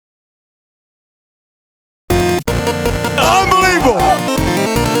people.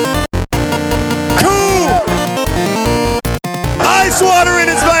 Cool. Ice water in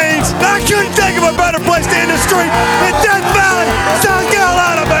his veins. I couldn't think of a better place to end the street in Death Valley, South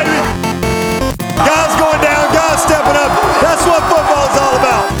Carolina, baby. Guys going down, guys stepping up. That's what football is all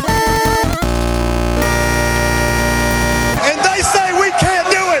about. And they say we can't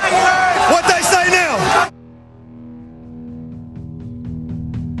do it. What they say now.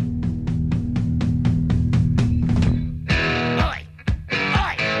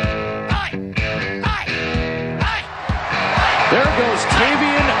 There goes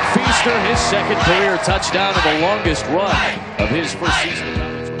Tavian Feaster, his second career touchdown and the longest run of his first season.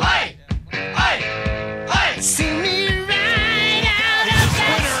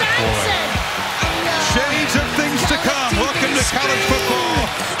 Shades of things to come. Welcome to college football.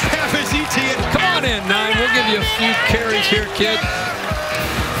 Campus ET. Come on in, 9. We'll give you a few carries here, kid.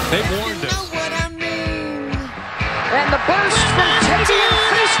 They warned us. And the burst from Tavian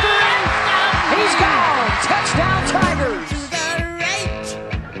Feaster. He's gone. Touchdown Tigers.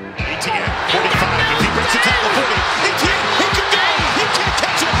 ETN 45. He breaks the tackle 40. ETN, he can go. He can't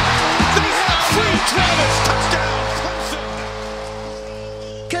catch it. They have free Travis. Touchdown Clemson.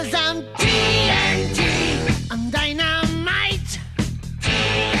 Cause I'm TNT, I'm dynamite.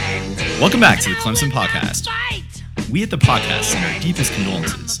 Welcome back to the Clemson Podcast. We at the podcast send our deepest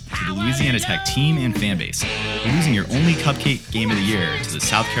condolences to the Louisiana Tech team and fan base for losing your only cupcake game of the year to the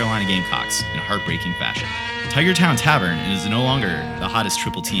South Carolina Gamecocks in heartbreaking fashion. Tiger Town Tavern is no longer the hottest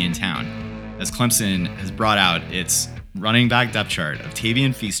triple T in town, as Clemson has brought out its running back depth chart of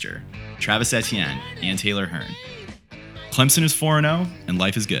Tavian Feaster, Travis Etienne, and Taylor Hearn. Clemson is 4-0, and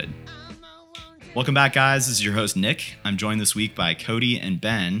life is good. Welcome back, guys. This is your host, Nick. I'm joined this week by Cody and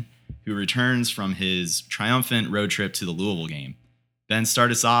Ben, who returns from his triumphant road trip to the Louisville game. Ben,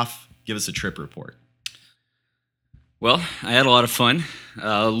 start us off. Give us a trip report. Well, I had a lot of fun.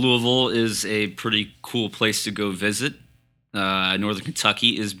 Louisville is a pretty cool place to go visit. Northern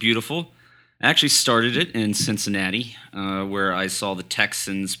Kentucky is beautiful. I actually started it in Cincinnati, where I saw the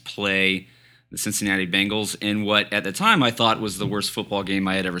Texans play the Cincinnati Bengals in what, at the time, I thought was the worst football game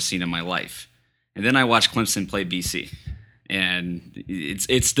I had ever seen in my life. And then I watched Clemson play BC. And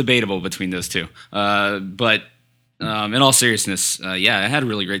it's debatable between those two. But in all seriousness, yeah, I had a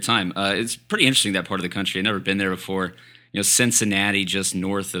really great time. It's pretty interesting, that part of the country. I've never been there before. You know, Cincinnati, just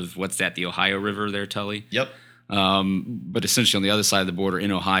north of, what's that, the Ohio River there, Tully? Yep. But essentially on the other side of the border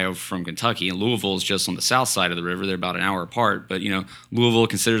in Ohio from Kentucky. And Louisville is just on the south side of the river. They're about an hour apart. But, you know, Louisville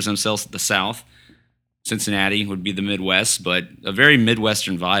considers themselves the South. Cincinnati would be the Midwest. But a very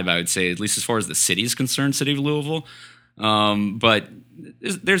Midwestern vibe, I would say, at least as far as the city is concerned, city of Louisville. But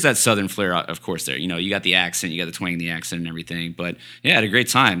there's that southern flair, of course, there. You know, you got the accent, you got the twang in the accent and everything. But, yeah, I had a great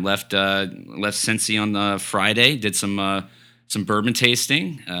time. Left Cincy on the Friday, did some bourbon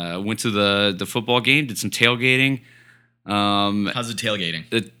tasting, went to the football game, did some tailgating. How's the tailgating?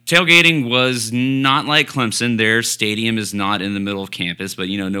 The tailgating was not like Clemson. Their stadium is not in the middle of campus, but,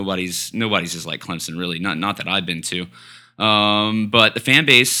 you know, nobody's just like Clemson, really. Not that I've been to. But the fan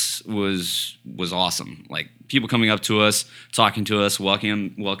base was awesome. Like, people coming up to us, talking to us,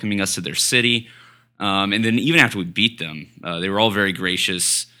 welcoming us to their city. And then even after we beat them, they were all very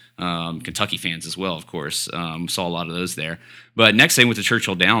gracious. Kentucky fans as well, of course. Saw a lot of those there. But next day, went to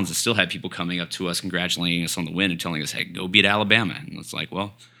Churchill Downs, and still had people coming up to us, congratulating us on the win and telling us, hey, go beat Alabama. And it's like,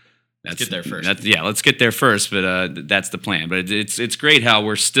 well, let's get there first. Let's get there first, but that's the plan. But it's great how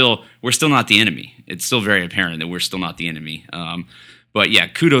we're still not the enemy. It's still very apparent that we're still not the enemy. But yeah,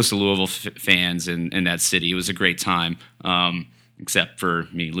 kudos to Louisville fans in that city. It was a great time, except for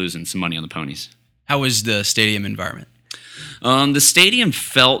me losing some money on the ponies. How was the stadium environment? The stadium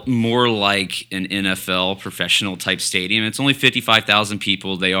felt more like an NFL professional type stadium. It's only 55,000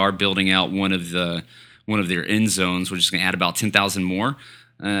 people. They are building out one of their end zones, which is going to add about 10,000 more.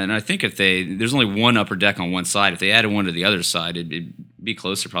 And I think there's only one upper deck on one side. If they added one to the other side, it'd be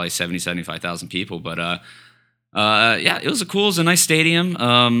close to probably 75,000 people. But yeah, it was a nice stadium.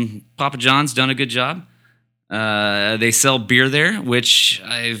 Papa John's done a good job. They sell beer there, which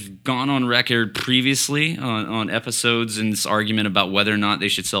I've gone on record previously on episodes in this argument about whether or not they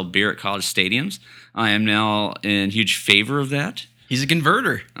should sell beer at college stadiums. I am now in huge favor of that. He's a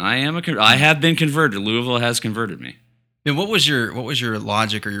converter. I have been converted. Louisville has converted me. And what was your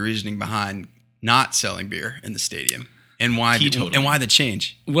logic or your reasoning behind not selling beer in the stadium, and why the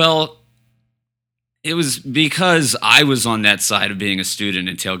change? Well, it was because I was on that side of being a student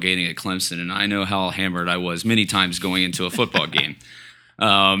and tailgating at Clemson, and I know how hammered I was many times going into a football game.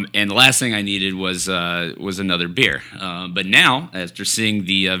 And the last thing I needed was another beer. But now, after seeing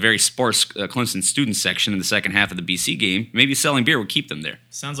the very sparse Clemson student section in the second half of the BC game, maybe selling beer would keep them there.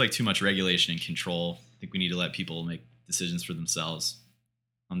 Sounds like too much regulation and control. I think we need to let people make decisions for themselves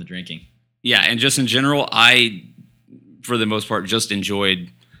on the drinking. Yeah, and just in general, I, for the most part, just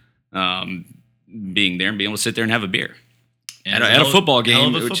enjoyed being there and being able to sit there and have a beer at a football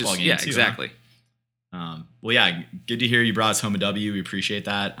game. Yeah, too, exactly. Huh? Well, yeah, good to hear you brought us home a W. We appreciate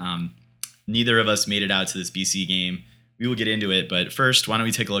that. Neither of us made it out to this BC game. We will get into it, but first, why don't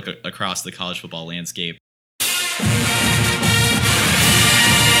we take a look across the college football landscape?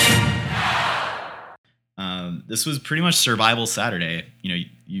 This was pretty much survival Saturday. You know,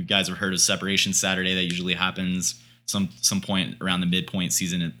 you guys have heard of Separation Saturday. That usually happens some point around the midpoint of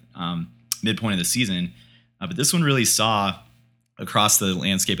the season. But this one really saw across the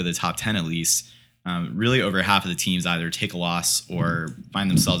landscape of the top 10 at least. Really over half of the teams either take a loss or find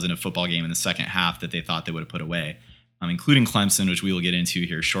themselves in a football game in the second half that they thought they would have put away, including Clemson, which we will get into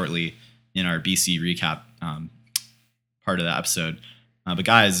here shortly in our BC recap part of the episode. But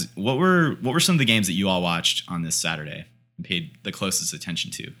guys, what were some of the games that you all watched on this Saturday and paid the closest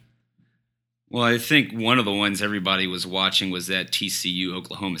attention to? Well, I think one of the ones everybody was watching was that TCU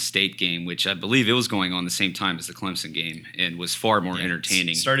Oklahoma State game, which I believe it was going on the same time as the Clemson game and was far more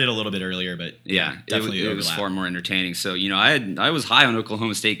entertaining. Started a little bit earlier, but definitely it was far more entertaining. So, you know, I was high on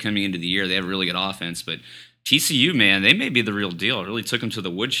Oklahoma State coming into the year. They have a really good offense, but TCU, man, they may be the real deal. It really took them to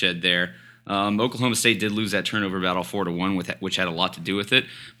the woodshed there. Oklahoma State did lose that turnover battle 4-1, which had a lot to do with it.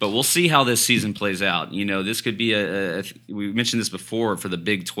 But we'll see how this season plays out. You know, this could be we mentioned this before for the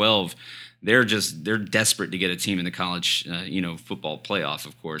Big 12. They're desperate to get a team in the college, football playoff,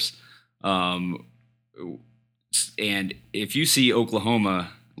 of course. And if you see Oklahoma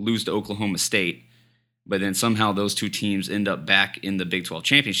lose to Oklahoma State, but then somehow those two teams end up back in the Big 12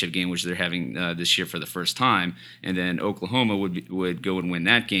 championship game, which they're having this year for the first time, and then Oklahoma would go and win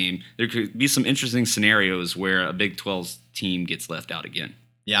that game, there could be some interesting scenarios where a Big 12 team gets left out again.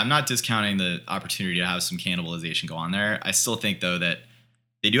 Yeah, I'm not discounting the opportunity to have some cannibalization go on there. I still think, though, that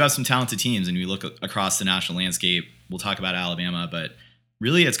they do have some talented teams, and we look across the national landscape. We'll talk about Alabama, but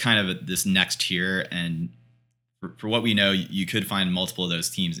really it's kind of this next tier, and for what we know, you could find multiple of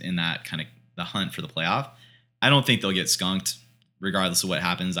those teams in that kind of the hunt for the playoff. I don't think they'll get skunked regardless of what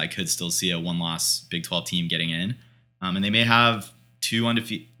happens. I could still see a one-loss Big 12 team getting in, and they may have two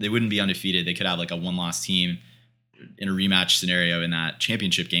undefeated. They wouldn't be undefeated. They could have like a one-loss team in a rematch scenario in that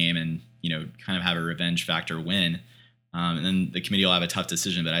championship game, and kind of have a revenge factor win. And then the committee will have a tough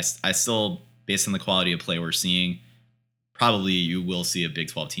decision, but I still, based on the quality of play we're seeing, probably you will see a Big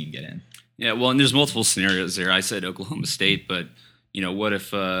 12 team get in. Yeah, well, and there's multiple scenarios there. I said Oklahoma State, but what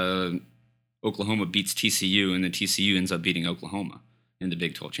if Oklahoma beats TCU and then TCU ends up beating Oklahoma in the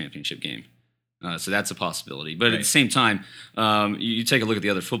Big 12 championship game? So that's a possibility. But at the same time, you take a look at the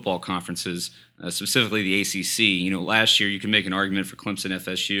other football conferences, specifically the ACC. Last year you can make an argument for Clemson,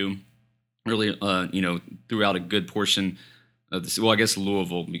 FSU. Really, throughout a good portion of this. Well, I guess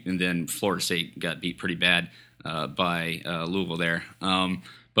Louisville, and then Florida State got beat pretty bad by Louisville there.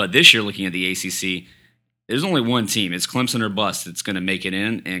 But this year, looking at the ACC, there's only one team. It's Clemson or bust that's going to make it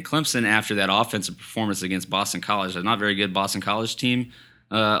in. And Clemson, after that offensive performance against Boston College, a not very good Boston College team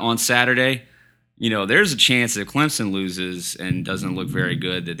on Saturday, there's a chance that if Clemson loses and doesn't look very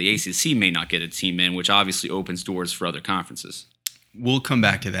good, that the ACC may not get a team in, which obviously opens doors for other conferences. We'll come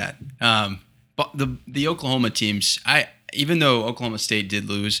back to that. But the Oklahoma teams, even though Oklahoma State did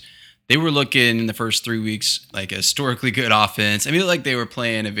lose, they were looking in the first 3 weeks like a historically good offense. I mean, like they were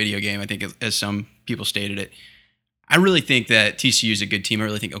playing a video game, I think, as some people stated it. I really think that TCU is a good team. I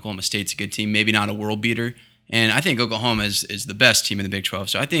really think Oklahoma State's a good team, maybe not a world beater. And I think Oklahoma is the best team in the Big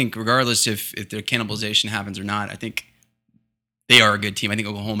 12. So I think regardless if their cannibalization happens or not, I think they are a good team. I think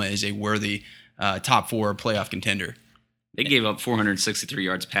Oklahoma is a worthy top 4 playoff contender. They gave up 463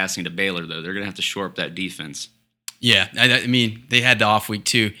 yards passing to Baylor, though. They're going to have to shore up that defense. Yeah, I mean, they had the off week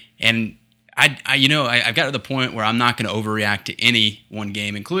too, and I've got to the point where I'm not going to overreact to any one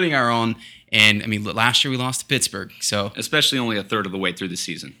game, including our own. And I mean, last year we lost to Pittsburgh, so especially only a third of the way through the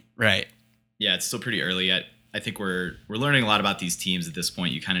season. Right. Yeah, it's still pretty early yet. I think we're learning a lot about these teams at this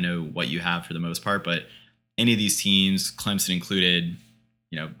point. You kind of know what you have for the most part, but any of these teams, Clemson included,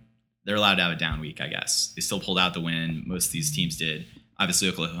 they're allowed to have a down week, I guess. They still pulled out the win. Most of these teams did. Obviously,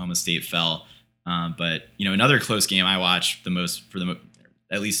 Oklahoma State fell. But, another close game I watched the most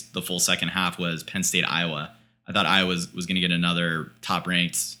at least the full second half was Penn State, Iowa. I thought Iowa was going to get another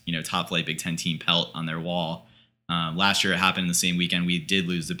top-ranked, top-flight Big Ten team pelt on their wall. Last year it happened the same weekend. We did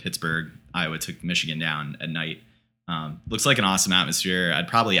lose to Pittsburgh. Iowa took Michigan down at night. Looks like an awesome atmosphere. I'd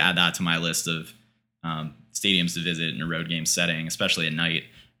probably add that to my list of stadiums to visit in a road game setting, especially at night.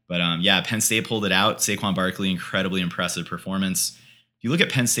 But Penn State pulled it out. Saquon Barkley, incredibly impressive performance. If you look at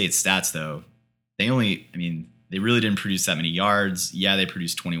Penn State's stats, though, they really didn't produce that many yards. Yeah, they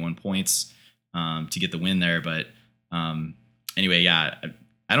produced 21 points to get the win there. But anyway, I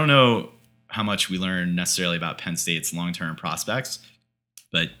don't know how much we learned necessarily about Penn State's long-term prospects.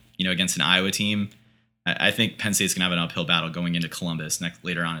 But, against an Iowa team, I think Penn State's going to have an uphill battle going into Columbus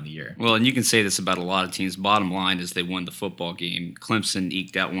later on in the year. Well, and you can say this about a lot of teams. Bottom line is they won the football game. Clemson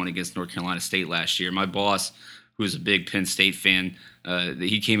eked out one against North Carolina State last year. My boss, who is a big Penn State fan,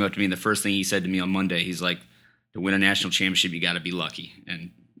 he came up to me, and the first thing he said to me on Monday, he's like, to win a national championship, you got to be lucky.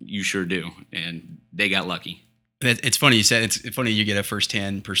 And you sure do. And they got lucky. It's funny you said. It's funny you get a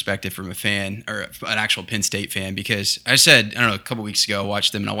firsthand perspective from a fan or an actual Penn State fan, because I said, I don't know, a couple weeks ago, I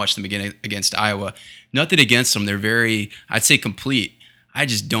watched them, and I'll watch them again against Iowa. Nothing against them. They're very, I'd say, complete. I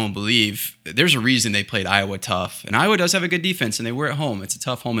just don't believe there's a reason they played Iowa tough. And Iowa does have a good defense, and they were at home. It's a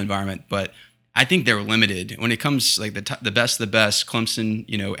tough home environment, but I think they're limited when it comes like the best of the best.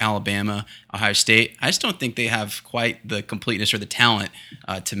 Clemson, Alabama, Ohio State. I just don't think they have quite the completeness or the talent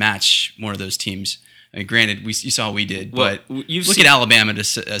to match one of those teams. I mean, granted, you saw what we did, but look at Alabama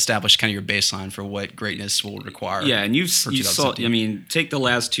to establish kind of your baseline for what greatness will require. Yeah, and you saw. I mean, take the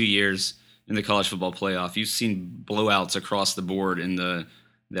last 2 years in the college football playoff. You've seen blowouts across the board in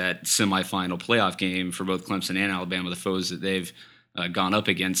that semifinal playoff game for both Clemson and Alabama, the foes that they've gone up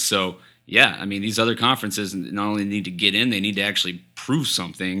against. So, yeah, I mean, these other conferences not only need to get in, they need to actually prove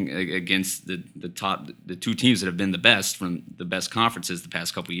something against the two teams that have been the best from the best conferences the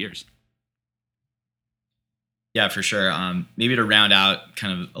past couple of years. Yeah, for sure. Maybe to round out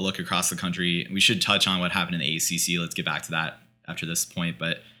kind of a look across the country, we should touch on what happened in the ACC. Let's get back to that after this point.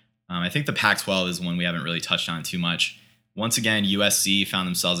 But I think the Pac-12 is one we haven't really touched on too much. Once again, USC found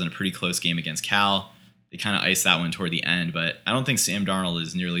themselves in a pretty close game against Cal. They kind of iced that one toward the end, but I don't think Sam Darnold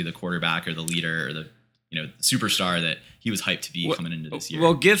is nearly the quarterback or the leader or the superstar that he was hyped to be coming into this year.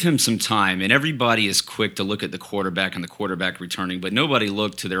 Well, give him some time, and everybody is quick to look at the quarterback and the quarterback returning, but nobody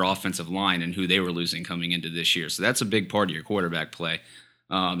looked to their offensive line and who they were losing coming into this year. So that's a big part of your quarterback play.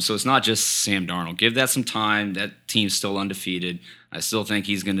 So it's not just Sam Darnold. Give that some time. That team's still undefeated. I still think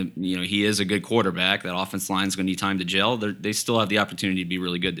he's going to, he is a good quarterback. That offense line is going to need time to gel. They still have the opportunity to be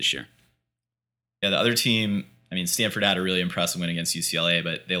really good this year. Yeah, the other team, Stanford had a really impressive win against UCLA,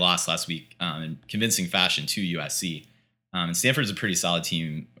 but they lost last week in convincing fashion to USC. And Stanford's a pretty solid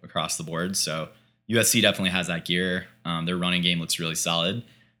team across the board, so USC definitely has that gear. Their running game looks really solid.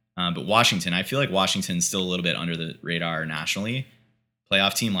 But Washington, I feel like Washington's still a little bit under the radar nationally.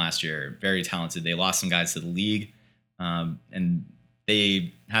 Playoff team last year, very talented. They lost some guys to the league, and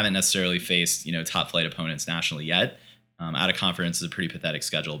they haven't necessarily faced top flight opponents nationally yet. Out of conference is a pretty pathetic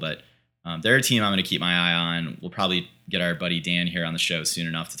schedule, but they're a team I'm going to keep my eye on. We'll probably get our buddy Dan here on the show soon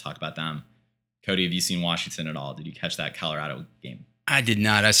enough to talk about them. Cody, have you seen Washington at all? Did you catch that Colorado game? I did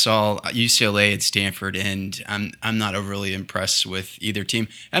not. I saw UCLA and Stanford, and I'm not overly impressed with either team.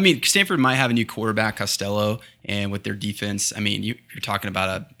 Stanford might have a new quarterback, Costello, and with their defense, you're talking about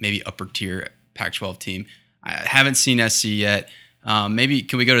a maybe upper tier Pac-12 team. I haven't seen SC yet. Maybe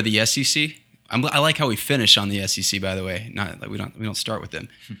can we go to the SEC? I like how we finish on the SEC, by the way. Not like we don't start with them.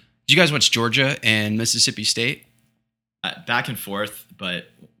 Did you guys watch Georgia and Mississippi State? Back and forth, but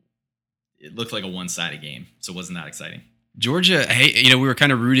it looked like a one-sided game, so it wasn't that exciting. Georgia, we were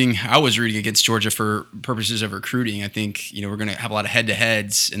kind of rooting. I was rooting against Georgia for purposes of recruiting. I think, we're going to have a lot of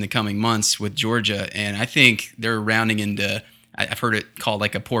head-to-heads in the coming months with Georgia, and I think they're rounding into, I've heard it called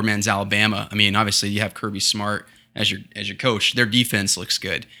like a poor man's Alabama. Obviously you have Kirby Smart as your coach. Their defense looks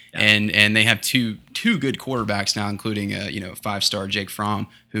good, yeah. and they have two good quarterbacks now, including five-star Jake Fromm,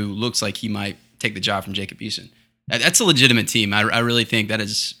 who looks like he might take the job from Jacob Eason. That's a legitimate team. I really think that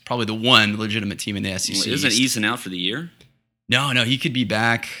is probably the one legitimate team in the SEC. Well, isn't Eason out for the year? No, he could be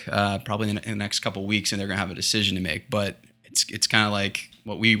back probably in the next couple of weeks, and they're going to have a decision to make. But it's kind of like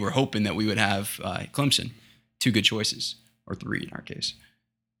what we were hoping that we would have Clemson. Two good choices, or three in our case.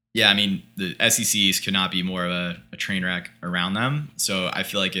 Yeah, the SEC East could not be more of a train wreck around them. So I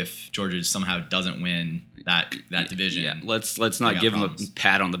feel like if Georgia somehow doesn't win that division, yeah, let's not give them a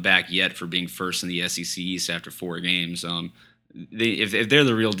pat on the back yet for being first in the SEC East after 4 games. If they're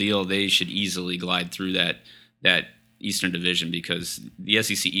the real deal, they should easily glide through that Eastern Division, because the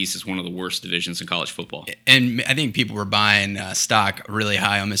SEC East is one of the worst divisions in college football. And I think people were buying stock really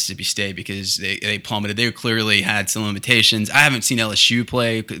high on Mississippi State because they plummeted. They clearly had some limitations. I haven't seen LSU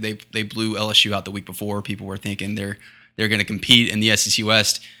play. They blew LSU out the week before. People were thinking they're going to compete in the SEC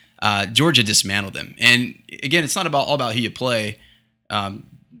West. Georgia dismantled them. And again, it's not all about who you play.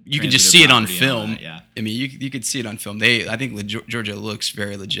 You can just see it on film. I mean, you could see it on film. I think Georgia looks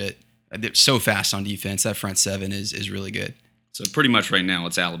very legit. They're so fast on defense. That front seven is really good. So pretty much right now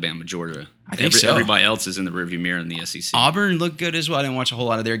it's Alabama, Georgia. I think so. Everybody else is in the rearview mirror in the SEC. Auburn looked good as well. I didn't watch a whole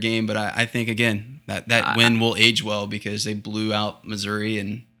lot of their game, but I think, again, that win will age well because they blew out Missouri,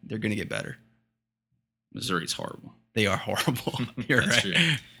 and they're going to get better. Missouri's horrible. They are horrible. You're right. True.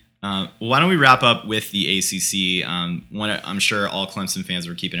 Why don't we wrap up with the ACC? One I'm sure all Clemson fans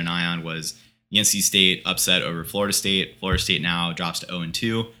were keeping an eye on was the NC State upset over Florida State. Florida State now drops to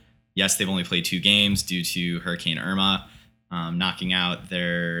 0-2. Yes, they've only played 2 games due to Hurricane Irma knocking out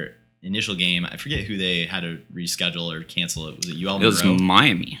their initial game. I forget who they had to reschedule or cancel it. Was it UL Monroe? It was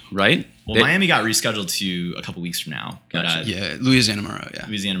Miami, right? Well, Miami got rescheduled to a couple weeks from now. Gotcha. But, yeah, Louisiana Monroe. Yeah,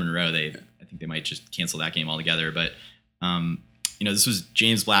 Louisiana Monroe. I think they might just cancel that game altogether. But this was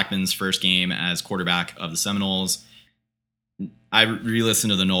James Blackman's first game as quarterback of the Seminoles. I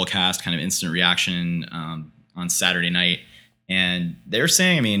re-listened to the Nolecast, kind of instant reaction on Saturday night, and they're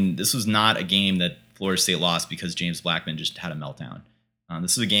saying, this was not a game that Florida State lost because James Blackman just had a meltdown.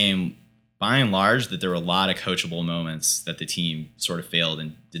 This is a game, by and large, that there were a lot of coachable moments that the team sort of failed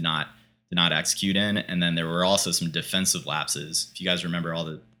and did not execute in, and then there were also some defensive lapses. If you guys remember all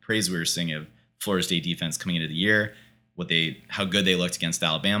the praise we were singing of Florida State defense coming into the year, how good they looked against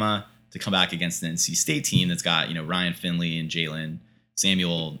Alabama, to come back against the NC State team that's got Ryan Finley and Jalen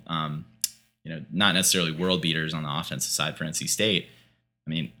Samuel, not necessarily world beaters on the offensive side for NC State.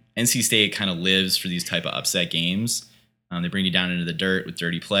 NC State kind of lives for these type of upset games. They bring you down into the dirt with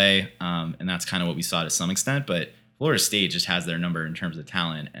dirty play, and that's kind of what we saw to some extent. But Florida State just has their number in terms of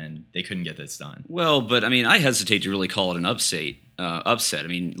talent, and they couldn't get this done. Well, but I hesitate to really call it an upset.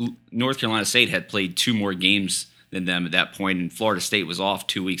 North Carolina State had played 2 more games than them at that point, and Florida State was off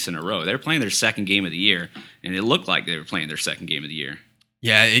 2 weeks in a row. They were playing their second game of the year, and it looked like they were playing their second game of the year.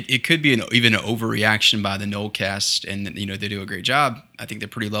 Yeah, it could be even an overreaction by the Nolecast, and they do a great job. I think they're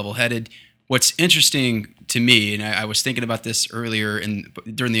pretty level-headed. What's interesting to me, and I was thinking about this earlier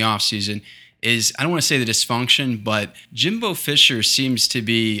during the offseason, is I don't want to say the dysfunction, but Jimbo Fisher seems to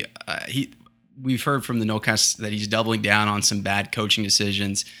be we've heard from the Nolecast that he's doubling down on some bad coaching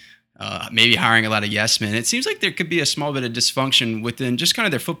decisions, maybe hiring a lot of yes men. It seems like there could be a small bit of dysfunction within just kind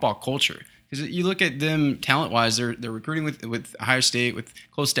of their football culture. Because you look at them talent-wise, they're recruiting with Ohio State, with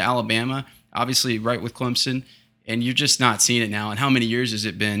close to Alabama, obviously right with Clemson, and you're just not seeing it now. And how many years has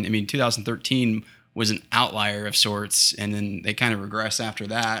it been? 2013 was an outlier of sorts, and then they kind of regress after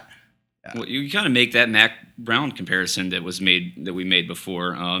that. Well, you kind of make that Mac Brown comparison that we made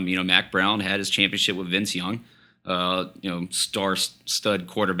before. Mac Brown had his championship with Vince Young, stud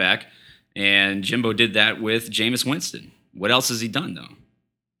quarterback, and Jimbo did that with Jameis Winston. What else has he done, though?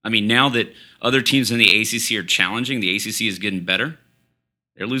 Now that other teams in the ACC are challenging, the ACC is getting better,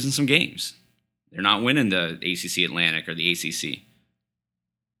 they're losing some games. They're not winning the ACC Atlantic or the ACC.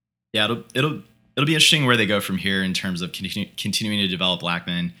 Yeah, it'll be interesting where they go from here in terms of continuing to develop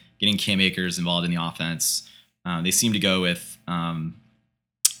Blackman, getting Cam Akers involved in the offense. They seem to go with,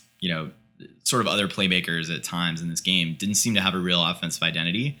 sort of other playmakers at times in this game. Didn't seem to have a real offensive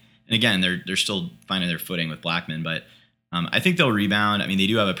identity. And again, they're still finding their footing with Blackman, but I think they'll rebound. They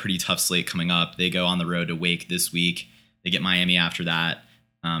do have a pretty tough slate coming up. They go on the road to Wake this week. They get Miami after that.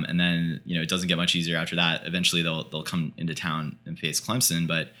 And then, it doesn't get much easier after that. Eventually they'll come into town and face Clemson,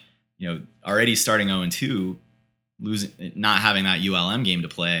 but already starting 0-2, not having that ULM game to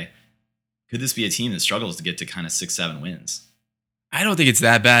play, could this be a team that struggles to get to kind of 6-7 wins? I don't think it's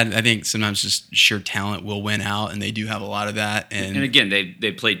that bad. I think sometimes just sheer talent will win out, and they do have a lot of that. And again,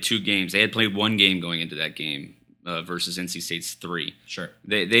 they played 2 games. They had played 1 game going into that game versus NC State's 3. Sure.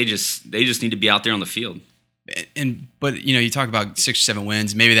 They just need to be out there on the field. But you talk about 6 or 7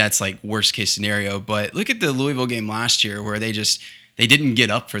 wins. Maybe that's like worst case scenario. But look at the Louisville game last year where they didn't get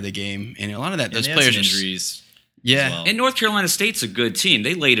up for the game, and a lot of that those players injuries. Yeah, well. And North Carolina State's a good team.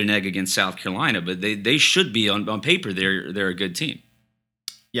 They laid an egg against South Carolina, but they should be on paper. They're a good team.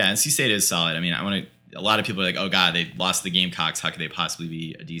 Yeah, NC State is solid. A lot of people are like, oh God, they lost the Gamecocks. How could they possibly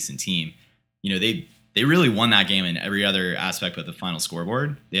be a decent team? They really won that game in every other aspect but the final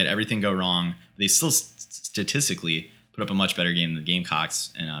scoreboard. They had everything go wrong. They still statistically put up a much better game than the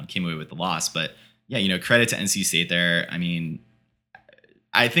Gamecocks and came away with the loss. But yeah, credit to NC State there.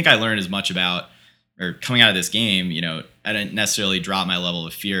 I think I learned as much about, or coming out of this game, I didn't necessarily drop my level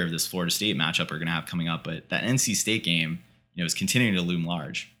of fear of this Florida State matchup we're going to have coming up, but that NC State game, is continuing to loom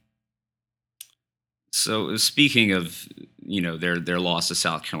large. So speaking of, their loss to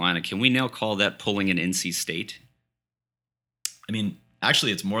South Carolina, can we now call that pulling an NC State?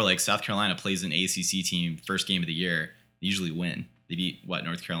 Actually, it's more like South Carolina plays an ACC team first game of the year. They usually win. They beat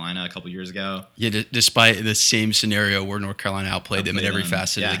North Carolina a couple years ago. Yeah, despite the same scenario where North Carolina outplayed them in every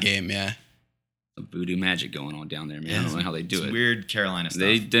facet of the game. Yeah, some voodoo magic going on down there, man. I don't know how they do it. Weird Carolina stuff.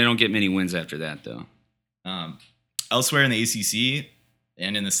 They don't get many wins after that, though. Elsewhere in the ACC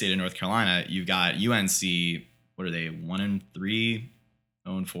and in the state of North Carolina, you've got UNC. What are they? 1-3,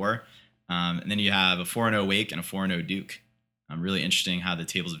 0-4, and then you have a 4-0 Wake and a 4-0 Duke. Really interesting how the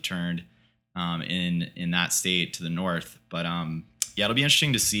tables have turned in that state to the north. But yeah, it'll be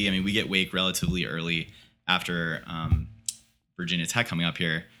interesting to see. I mean, we get Wake relatively early after Virginia Tech coming up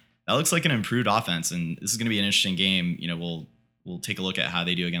here. That looks like an improved offense, and this is going to be an interesting game. You know, we'll take a look at how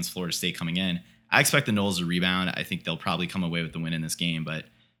they do against Florida State coming in. I expect the Noles to rebound. I think they'll probably come away with the win in this game, but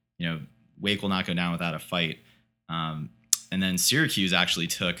you know, Wake will not go down without a fight. And then Syracuse actually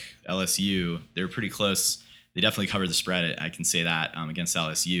took LSU. They were pretty close. They definitely covered the spread. I can say that against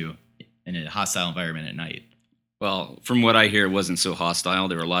LSU in a hostile environment at night. Well, from what I hear, it wasn't so hostile.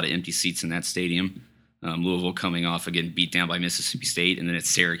 There were a lot of empty seats in that stadium. Louisville coming off again beat down by Mississippi State, and then it's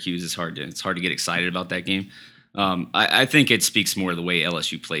Syracuse. It's hard to get excited about that game. I think it speaks more of the way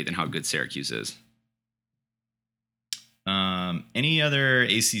LSU played than how good Syracuse is. Any other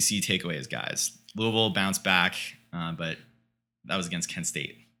ACC takeaways, guys? Louisville bounced back, but that was against Kent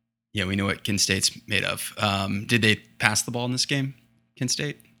State. Yeah, we know what Kent State's made of. Did they pass the ball in this game, Kent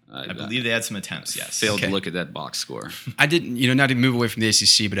State? I believe they had some attempts, yes. Failed to look at that box score. I didn't, not to move away from the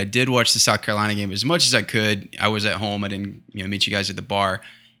ACC, but I did watch the South Carolina game as much as I could. I was at home. I didn't, meet you guys at the bar.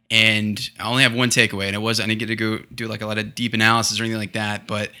 And I only have one takeaway, and I didn't get to go do like a lot of deep analysis or anything like that,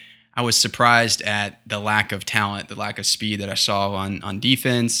 but I was surprised at the lack of talent, the lack of speed that I saw on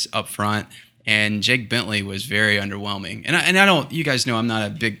defense up front. And Jake Bentley was very underwhelming. And I don't, you guys know I'm not a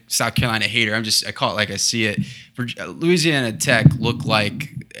big South Carolina hater. I call it like I see it. For Louisiana Tech looked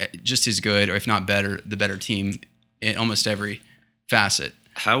like just as good, or if not better, the better team in almost every facet.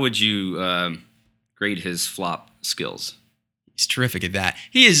 How would you grade his flop skills? He's terrific at that.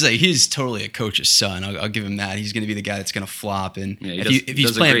 He's totally a coach's son. I'll give him that. He's going to be the guy that's going to flop. And if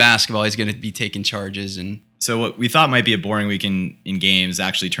he's playing basketball, he's going to be taking charges. And so what we thought might be a boring week in games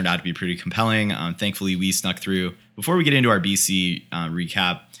actually turned out to be pretty compelling. Thankfully, we snuck through. Before we get into our BC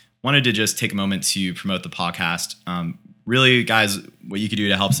recap, wanted to just take a moment to promote the podcast. Really, guys, what you could do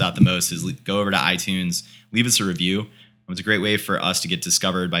to help us out the most is go over to iTunes, leave us a review. It's a great way for us to get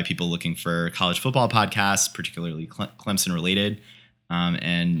discovered by people looking for college football podcasts, particularly Clemson related.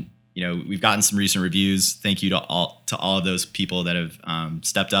 And we've gotten some recent reviews. Thank you to all of those people that have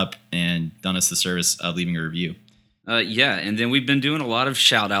stepped up and done us the service of leaving a review. Yeah, and then we've been doing a lot of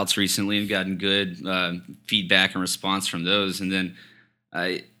shout outs recently and gotten good feedback and response from those. And then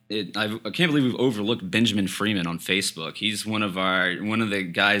I can't believe we've overlooked Benjamin Freeman on Facebook. He's one of the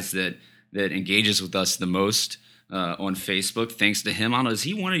guys that engages with us the most on Facebook. Thanks to him. I don't know, is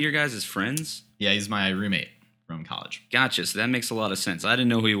he one of your guys' friends? Yeah, he's my roommate from college. Gotcha. So that makes a lot of sense. I didn't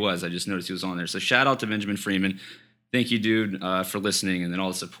know who he was. I just noticed he was on there. So shout out to Benjamin Freeman. Thank you, dude, for listening and then all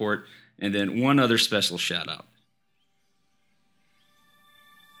the support. And then one other special shout out.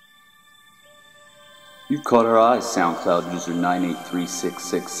 You've caught our eyes, SoundCloud user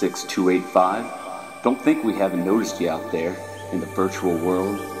 983666285. Don't think we haven't noticed you out there in the virtual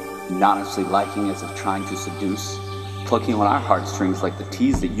world, anonymously liking as if trying to seduce, plucking on our heartstrings like the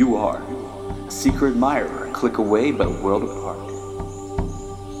tease that you are. A secret admirer, a click away but a world apart.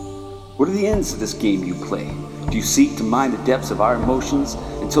 What are the ends of this game you play? Do you seek to mine the depths of our emotions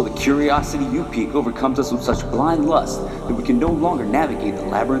until the curiosity you pique overcomes us with such blind lust that we can no longer navigate the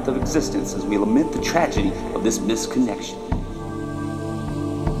labyrinth of existence as we lament the tragedy of this misconnection?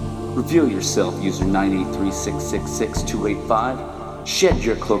 Reveal yourself, user 983666285. Shed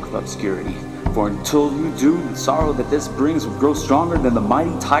your cloak of obscurity, for until you do, the sorrow that this brings will grow stronger than the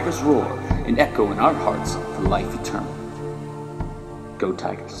mighty tiger's roar and echo in our hearts for life eternal. Go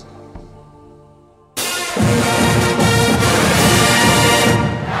Tigers.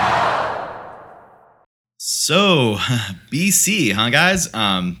 So, BC, huh, guys?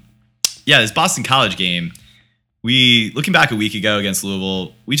 This Boston College game, looking back a week ago against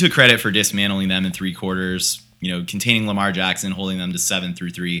Louisville, we took credit for dismantling them in 3 quarters, containing Lamar Jackson, holding them to 7 through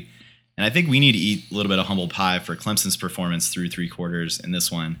 3. And I think we need to eat a little bit of humble pie for Clemson's performance through 3 quarters in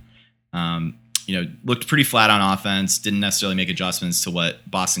this one. Looked pretty flat on offense, didn't necessarily make adjustments to what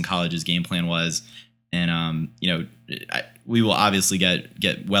Boston College's game plan was. And, we will obviously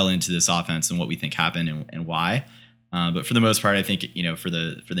get well into this offense and what we think happened and why. But for the most part, I think, for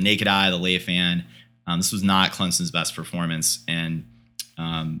the naked eye, the lay fan, this was not Clemson's best performance. And,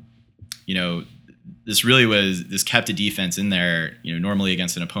 this kept a defense in there. Normally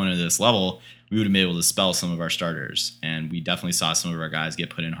against an opponent of this level, we would have been able to spell some of our starters, and we definitely saw some of our guys get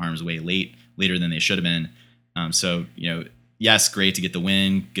put in harm's way later than they should have been. Yes, great to get the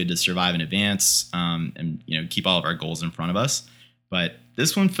win, good to survive in advance, and keep all of our goals in front of us. But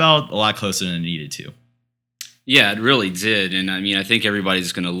this one felt a lot closer than it needed to. Yeah, it really did. And I think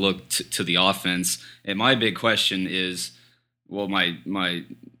everybody's going to look to the offense. And my big question is, well, I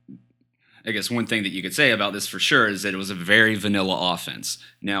guess one thing that you could say about this for sure is that it was a very vanilla offense.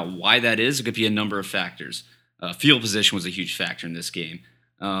 Now, why that is, it could be a number of factors. Field position was a huge factor in this game.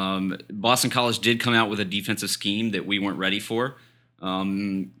 Boston College did come out with a defensive scheme that we weren't ready for.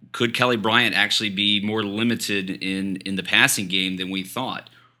 Could Kelly Bryant actually be more limited in the passing game than we thought?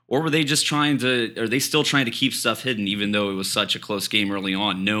 Or were they just are they still trying to keep stuff hidden, even though it was such a close game early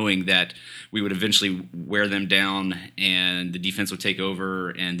on, knowing that we would eventually wear them down and the defense would take over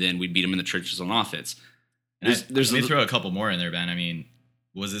and then we'd beat them in the trenches on offense? Let me throw a couple more in there, Ben.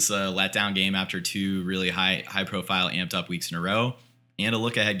 Was this a letdown game after two really high profile, amped up weeks in a row and a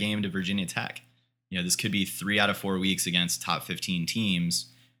look ahead game to Virginia Tech? This could be 3 out of 4 weeks against top 15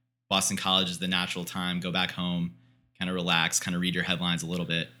 teams. Boston College is the natural time. Go back home, kind of relax, kind of read your headlines a little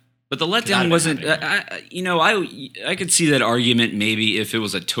bit. But the letdown wasn't. I could see that argument maybe if it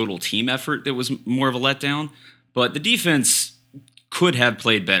was a total team effort that was more of a letdown. But the defense could have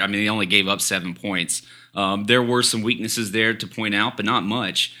played better. They only gave up 7 points. There were some weaknesses there to point out, but not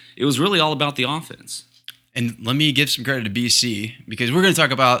much. It was really all about the offense. And let me give some credit to BC because we're going to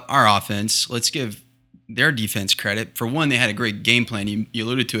talk about our offense. Let's give their defense credit. For one, they had a great game plan. You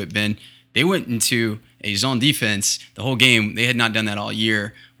alluded to it, Ben. They went into a zone defense the whole game. They had not done that all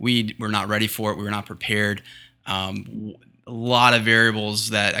year. We were not ready for it. We were not prepared. A lot of variables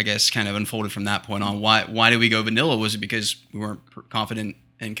that I guess kind of unfolded from that point on. Why did we go vanilla? Was it because we weren't confident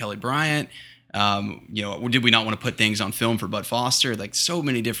in Kelly Bryant? Did we not want to put things on film for Bud Foster? Like so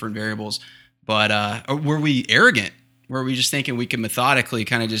many different variables. But were we arrogant? Were we just thinking we could methodically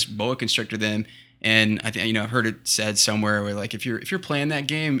kind of just boa constrictor them? And I think I've heard it said somewhere where like if you're playing that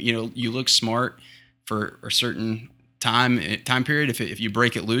game, you look smart for a certain time period. If you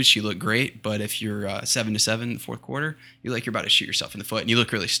break it loose, you look great. But if you're 7-7 in the fourth quarter, you're about to shoot yourself in the foot, and you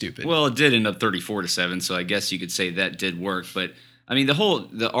look really stupid. Well, it did end up 34-7, so I guess you could say that did work. But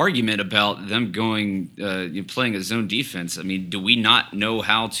the argument about them going playing a zone defense. Do we not know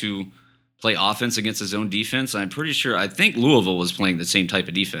how to play offense against a zone defense? I'm pretty sure. I think Louisville was playing the same type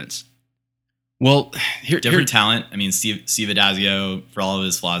of defense. Well, different talent. Steve Addazio, for all of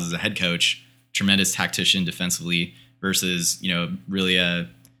his flaws as a head coach, tremendous tactician defensively versus, really I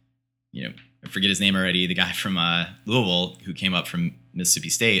forget his name already, the guy from Louisville who came up from Mississippi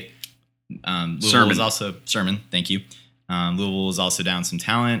State. Sermon. Was also Sermon. Thank you. Louisville was also down some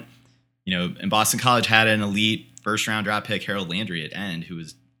talent. And Boston College had an elite first round draft pick, Harold Landry, at end, who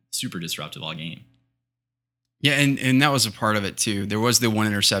was super disruptive all game. Yeah, and that was a part of it too. There was the one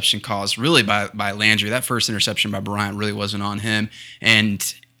interception caused really by Landry. That first interception by Bryant really wasn't on him. And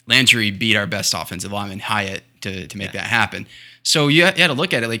Landry beat our best offensive lineman, Hyatt, to make that happen. So you had to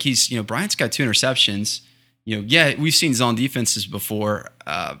look at it like Bryant's got 2 interceptions. We've seen zone defenses before,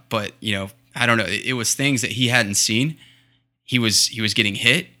 but I don't know. It was things that he hadn't seen. He was getting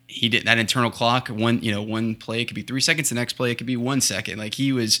hit. He did that internal clock. One play could be 3 seconds. The next play it could be 1 second. Like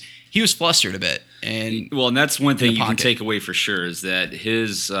he was flustered a bit. And that's one thing you can take away for sure is that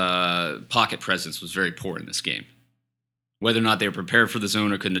his pocket presence was very poor in this game. Whether or not they were prepared for the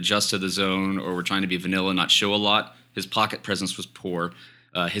zone or couldn't adjust to the zone or were trying to be vanilla and not show a lot, his pocket presence was poor.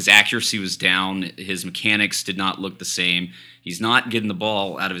 His accuracy was down. His mechanics did not look the same. He's not getting the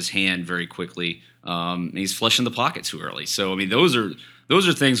ball out of his hand very quickly. He's flushing the pocket too early. So those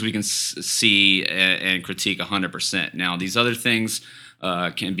are things we can see and critique 100%. Now, these other things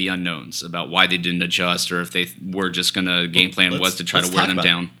can be unknowns about why they didn't adjust or if they were just going to game plan was to try to wear them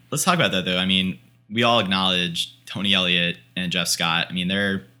down. Let's talk about that, though. We all acknowledge Tony Elliott and Jeff Scott.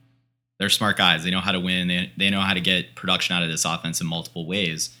 They're smart guys. They know how to win. They know how to get production out of this offense in multiple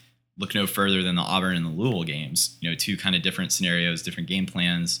ways. Look no further than the Auburn and the Louisville games. 2 kind of different scenarios, different game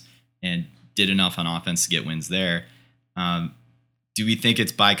plans, and did enough on offense to get wins there. Do we think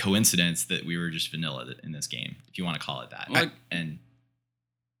it's by coincidence that we were just vanilla in this game, if you want to call it that?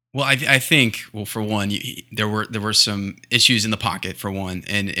 I think, for one, there were some issues in the pocket, for one,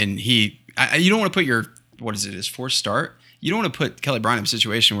 and you don't want to put his fourth start. You don't want to put Kelly Bryant in a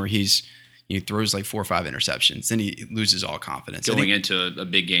situation where he throws like 4 or 5 interceptions, then he loses all confidence. Going into a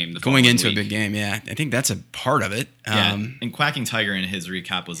big game. A big game, yeah. I think that's a part of it. Yeah, and Quacking Tiger in his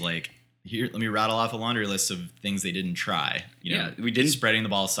recap was like, Here, let me rattle off a laundry list of things they didn't try. We didn't spreading the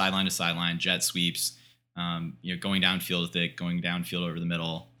ball sideline to sideline, jet sweeps, going downfield with it, going downfield over the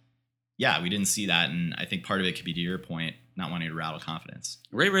middle. Yeah, we didn't see that, and I think part of it could be, to your point, not wanting to rattle confidence.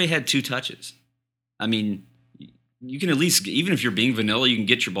 Ray had 2 touches. I mean, you can at least, even if you're being vanilla, you can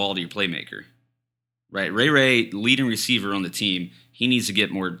get your ball to your playmaker. Right? Ray, leading receiver on the team, he needs to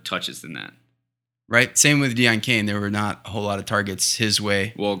get more touches than that. Right. Same with Deion Kane. There were not a whole lot of targets his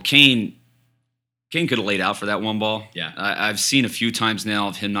way. Well, Kane could have laid out for that one ball. Yeah. I've seen a few times now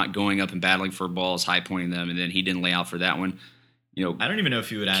of him not going up and battling for balls, high pointing them, and then he didn't lay out for that one. I don't even know if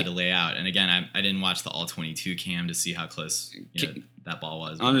he would have had to lay out. And again, I didn't watch the all-22 cam to see how close that ball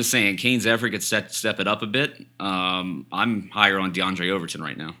was. I'm just saying, Kane's effort could step it up a bit. I'm higher on DeAndre Overton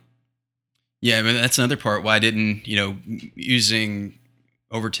right now. Yeah, I mean, that's another part why I didn't, using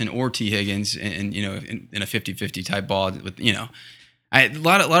Overton or T. Higgins in a 50-50 type ball with, a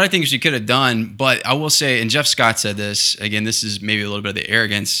lot of things you could have done, but I will say, and Jeff Scott said this, again, this is maybe a little bit of the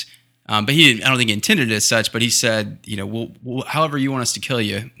arrogance, but he didn't, I don't think he intended it as such, but he said, we'll however you want us to kill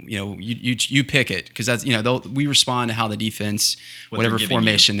you, you pick it, because that's, we respond to how the defense, whatever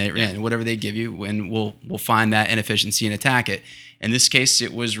formation they're in, whatever they give you, and we'll find that inefficiency and attack it. In this case,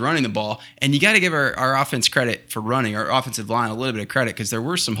 it was running the ball, and you got to give our offense credit for running, our offensive line a little bit of credit, because there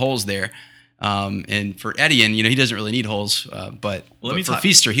were some holes there. And for Etienne, he doesn't really need holes, but for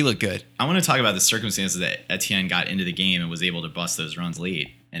Feaster, he looked good. I want to talk about the circumstances that Etienne got into the game and was able to bust those runs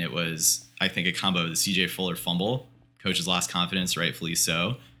late. And it was, I think, a combo of the C.J. Fuller fumble, coaches lost confidence, rightfully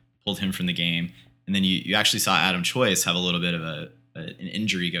so, pulled him from the game, and then you actually saw Adam Choice have a little bit of an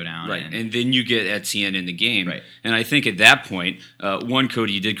injury go down. Right, and then you get Etienne in the game. Right. And I think at that point,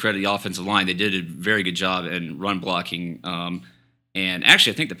 Cody, you did credit the offensive line. They did a very good job in run blocking. And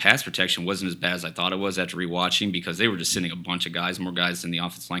actually, I think the pass protection wasn't as bad as I thought it was after rewatching, because they were just sending a bunch of guys, more guys than the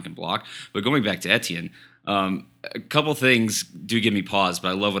offensive line can block. But going back to Etienne, a couple things do give me pause, but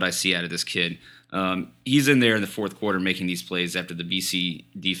I love what I see out of this kid. He's in there in the fourth quarter making these plays after the BC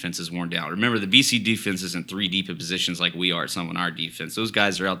defense is worn down. Remember, the BC defense isn't 3 deep in positions like we are, some on our defense. Those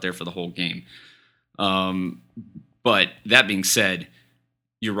guys are out there for the whole game. But that being said,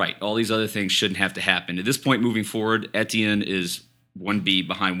 you're right. All these other things shouldn't have to happen. At this point moving forward, Etienne is 1B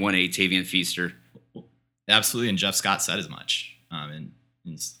behind 1A Tavian Feaster. Absolutely, and Jeff Scott said as much on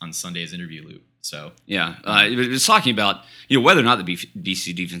Sunday's interview loop. So yeah, it was talking about whether or not the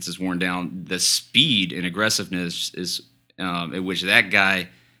BC defense is worn down, the speed and aggressiveness is at which that guy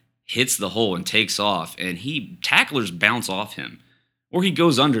hits the hole and takes off, and tacklers bounce off him, or he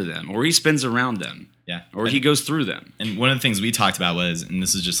goes under them, or he spins around them. Yeah. Or he goes through them. And one of the things we talked about was, and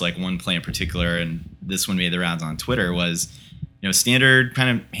this is just like one play in particular, and this one made the rounds on Twitter, was standard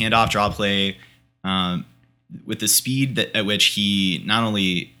kind of handoff draw play with the speed at which he not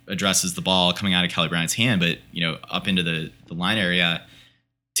only addresses the ball coming out of Kelly Bryant's hand, but up into the line area.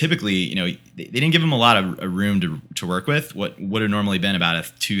 Typically, they didn't give him a lot of room to work with. What would have normally been about a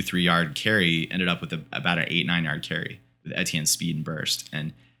 2-3 yard carry ended up with about an 8-9 yard carry with Etienne's speed and burst.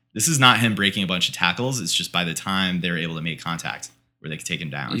 And this is not him breaking a bunch of tackles. It's just by the time they were able to make contact where they could take him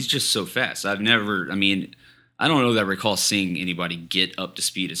down. He's just so fast. I don't know that I recall seeing anybody get up to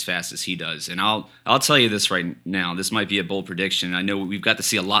speed as fast as he does. And I'll tell you this right now. This might be a bold prediction. I know we've got to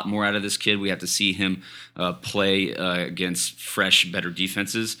see a lot more out of this kid. We have to see him play against fresh, better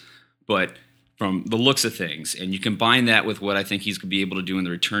defenses. But from the looks of things, and you combine that with what I think he's going to be able to do in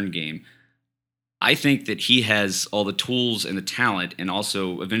the return game, I think that he has all the tools and the talent, and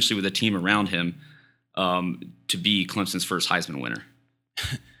also eventually with a team around him, to be Clemson's first Heisman winner.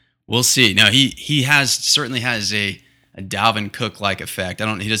 We'll see. No, he certainly has a Dalvin Cook-like effect.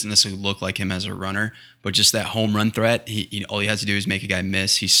 He doesn't necessarily look like him as a runner, but just that home run threat. All he has to do is make a guy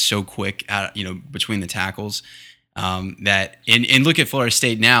miss. He's so quick out, between the tackles. That and look at Florida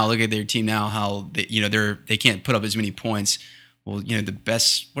State now. Look at their team now. How they can't put up as many points. Well, the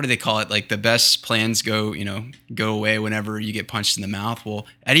best. What do they call it? Like the best plans go away whenever you get punched in the mouth. Well,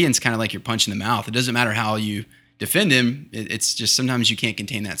 Etienne's kind of like your punch in the mouth. It doesn't matter how you defend him. It's just sometimes you can't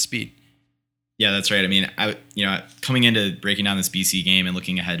contain that speed. Yeah, that's right. I mean, coming into breaking down this BC game and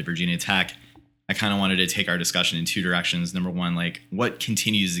looking ahead to Virginia Tech, I kind of wanted to take our discussion in 2 directions. Number one, like what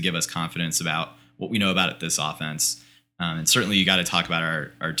continues to give us confidence about what we know about this offense, and certainly you got to talk about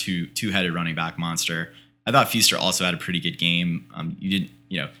our two-headed running back monster. I thought Feaster also had a pretty good game. You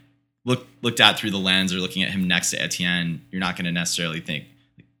didn't, looked at through the lens or looking at him next to Etienne, you're not going to necessarily think.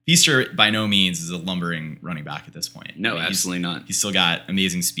 Feaster by no means is a lumbering running back at this point. No, absolutely not. He's still got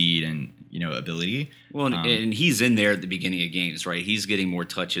amazing speed and ability. Well, and he's in there at the beginning of games, right? He's getting more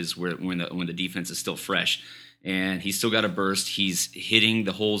touches when the defense is still fresh. and he's still got a burst. He's hitting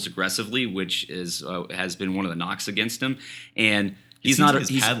the holes aggressively, which has been one of the knocks against him. And his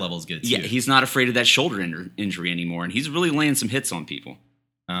pad level's good too. Yeah, he's not afraid of that shoulder injury anymore, and he's really laying some hits on people.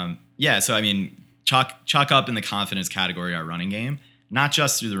 So I mean, chalk up in the confidence category our running game, not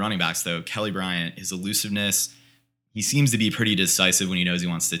just through the running backs though. Kelly Bryant, his elusiveness, he seems to be pretty decisive when he knows he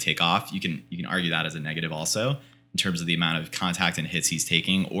wants to take off. You can argue that as a negative also in terms of the amount of contact and hits he's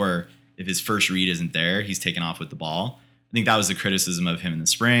taking, or if his first read isn't there, he's taken off with the ball. I think that was the criticism of him in the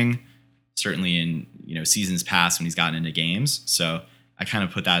spring, certainly in seasons past when he's gotten into games. So I kind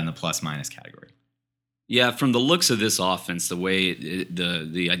of put that in the plus minus category. Yeah, from the looks of this offense, the way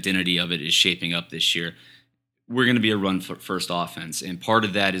the identity of it is shaping up this year, we're going to be a run-first offense. And part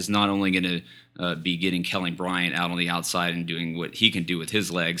of that is not only going to be getting Kelly Bryant out on the outside and doing what he can do with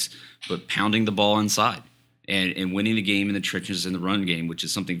his legs, but pounding the ball inside and winning the game in the trenches in the run game, which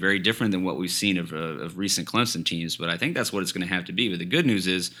is something very different than what we've seen of recent Clemson teams. But I think that's what it's going to have to be. But the good news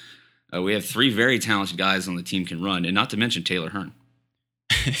is we have 3 very talented guys on the team can run, and not to mention Taylor Hearn.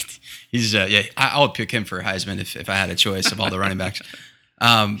 He's I would pick him for Heisman if I had a choice of all the running backs.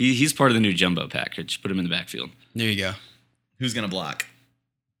 He's part of the new jumbo package. Put him in the backfield. There you go. Who's gonna block?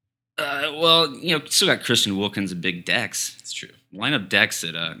 Still got Christian Wilkins and Big Dex. It's true. Line up Dex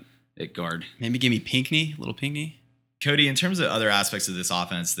at guard. Maybe give me little Pinckney. Cody, in terms of other aspects of this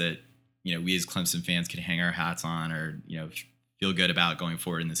offense that we as Clemson fans could hang our hats on or feel good about going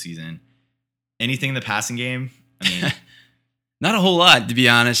forward in the season, anything in the passing game? I mean. Not a whole lot, to be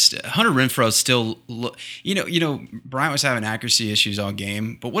honest. Hunter Renfrow still, Bryant was having accuracy issues all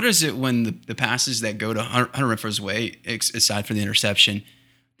game. But what is it when the passes that go to Hunter Renfrow's way, aside from the interception,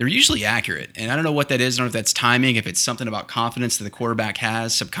 they're usually accurate? And I don't know what that is. I don't know if that's timing, if it's something about confidence that the quarterback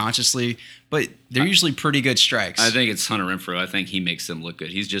has subconsciously. But they're usually pretty good strikes. I think it's Hunter Renfrow. I think he makes them look good.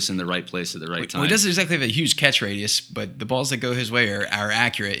 He's just in the right place at the right time. Well, he doesn't exactly have a huge catch radius, but the balls that go his way are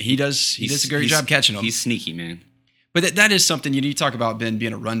accurate. He does a great job catching them. He's sneaky, man. But that is something you talk about, Ben,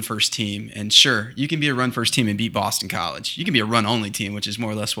 being a run-first team. And sure, you can be a run-first team and beat Boston College. You can be a run-only team, which is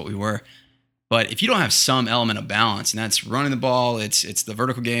more or less what we were. But if you don't have some element of balance, and that's running the ball, it's the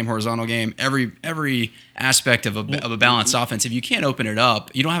vertical game, horizontal game, every aspect of a balanced offense, if you can't open it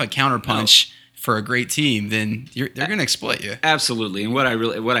up, you don't have a counterpunch for a great team, then they're going to exploit you. Absolutely. And what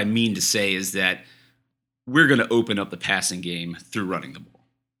I mean to say is that we're going to open up the passing game through running the ball.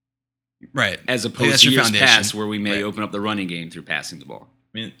 Right. As opposed to years past where we may open up the running game through passing the ball.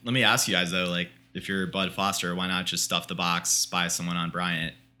 I mean, let me ask you guys, though, if you're Bud Foster, why not just stuff the box, spy someone on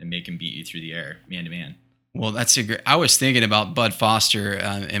Bryant, and make him beat you through the air, man-to-man? Well, I was thinking about Bud Foster,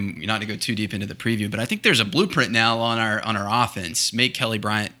 and not to go too deep into the preview, but I think there's a blueprint now on our offense. Make Kelly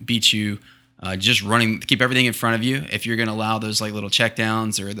Bryant beat you, just running, keep everything in front of you. If you're going to allow those little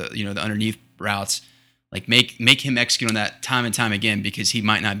checkdowns or the underneath routes, make him execute on that time and time again because he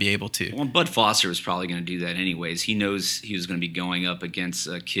might not be able to. Well, Bud Foster was probably going to do that anyways. He knows he was going to be going up against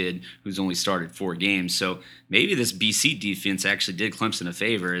a kid who's only started 4 games. So maybe this BC defense actually did Clemson a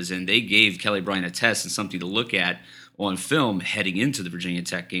favor, as in they gave Kelly Bryant a test and something to look at on film heading into the Virginia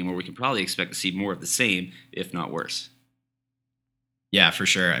Tech game, where we can probably expect to see more of the same, if not worse. Yeah, for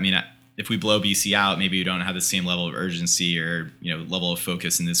sure. I mean, if we blow BC out, maybe we don't have the same level of urgency or level of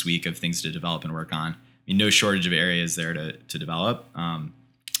focus in this week of things to develop and work on. I mean, no shortage of areas there to develop.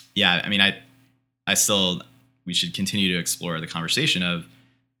 We should continue to explore the conversation of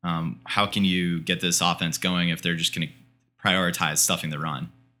how can you get this offense going if they're just going to prioritize stuffing the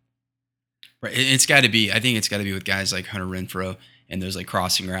run. Right. I think it's got to be with guys like Hunter Renfrow and those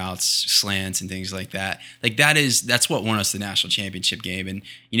crossing routes, slants, and things like that. That's what won us the national championship game. And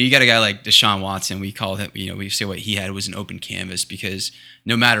you got a guy like Deshaun Watson. We call him. We say what he had was an open canvas because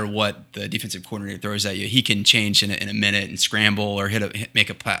no matter what the defensive coordinator throws at you, he can change in a minute and scramble or make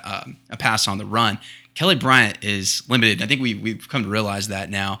a pass on the run. Kelly Bryant is limited. I think we've come to realize that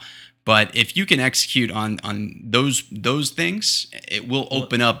now. But if you can execute on those things, it will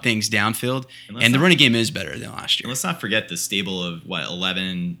open up things downfield. And the running game is better than last year. And let's not forget the stable of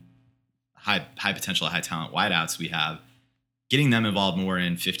 11 high potential, high talent wideouts we have. Getting them involved more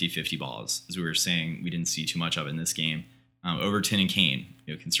in 50-50 balls, as we were saying, we didn't see too much of in this game. Overton and Kane,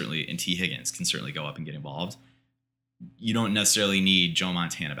 can certainly, and T. Higgins can certainly go up and get involved. You don't necessarily need Joe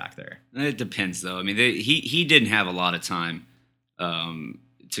Montana back there. It depends, though. I mean, he didn't have a lot of time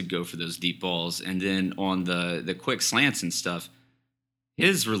to go for those deep balls. And then on the quick slants and stuff,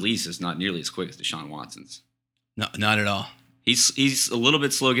 his release is not nearly as quick as Deshaun Watson's. No, not at all. He's a little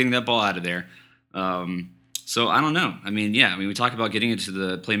bit slow getting that ball out of there. So I don't know. I mean, we talk about getting into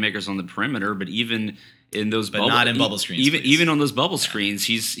the playmakers on the perimeter, but even in those not in bubble screens. Even on those bubble screens,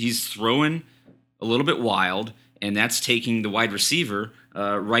 he's throwing a little bit wild, and that's taking the wide receiver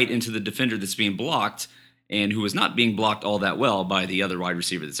right into the defender that's being blocked and who is not being blocked all that well by the other wide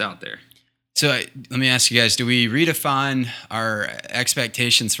receiver that's out there. So let me ask you guys, do we redefine our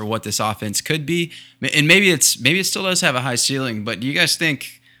expectations for what this offense could be? And maybe it still does have a high ceiling, but do you guys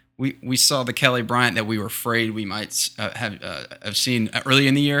think we saw the Kelly Bryant that we were afraid we might have seen early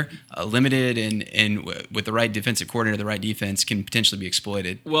in the year, limited and with the right defensive coordinator, the right defense can potentially be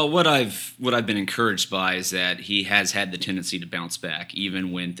exploited? Well, what I've been encouraged by is that he has had the tendency to bounce back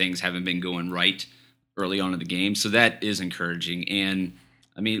even when things haven't been going right early on in the game. So that is encouraging. And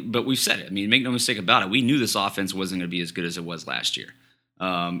I mean, but we've said it. I mean, make no mistake about it. We knew this offense wasn't going to be as good as it was last year.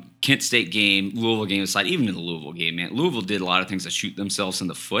 Kent State game, Louisville game aside, even in the Louisville game, man, Louisville did a lot of things to shoot themselves in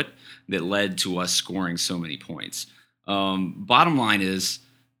the foot that led to us scoring so many points. Bottom line is,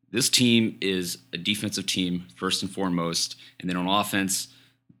 this team is a defensive team first and foremost, and then on offense,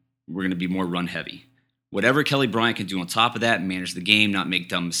 we're going to be more run heavy. Whatever Kelly Bryant can do on top of that, manage the game, not make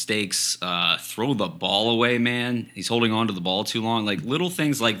dumb mistakes, throw the ball away, man. He's holding on to the ball too long. Like little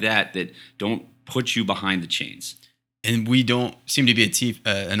things like that don't put you behind the chains. And we don't seem to be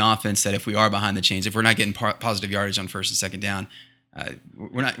an offense that if we are behind the chains, if we're not getting positive yardage on first and second down,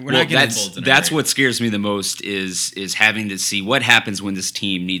 we're not getting. That's what scares me the most is having to see what happens when this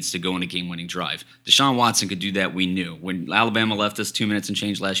team needs to go on a game-winning drive. Deshaun Watson could do that. We knew when Alabama left us 2 minutes and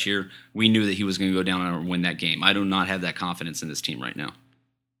change last year. We knew that he was going to go down and win that game. I do not have that confidence in this team right now.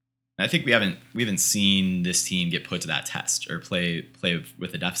 I think we haven't seen this team get put to that test or play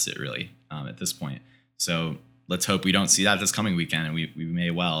with a deficit really at this point. So let's hope we don't see that this coming weekend, and we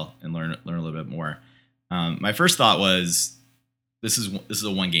may well and learn a little bit more. My first thought was this is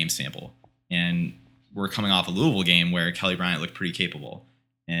a one game sample, and we're coming off a Louisville game where Kelly Bryant looked pretty capable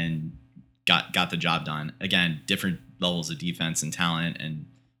and got the job done. Again, different levels of defense and talent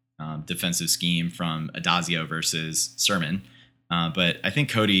and defensive scheme from Adazio versus Sermon. But I think,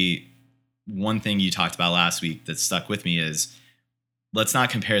 Cody, one thing you talked about last week that stuck with me is let's not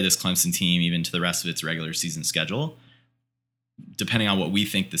compare this Clemson team even to the rest of its regular season schedule. Depending on what we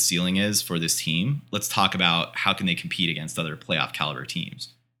think the ceiling is for this team, let's talk about how can they compete against other playoff caliber teams.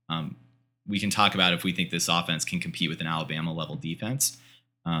 We can talk about if we think this offense can compete with an Alabama level defense.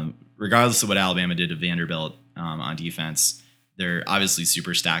 Regardless of what Alabama did to Vanderbilt on defense, they're obviously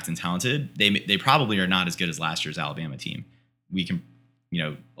super stacked and talented. They probably are not as good as last year's Alabama team. We can,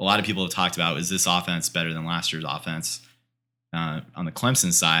 a lot of people have talked about, is this offense better than last year's offense? On the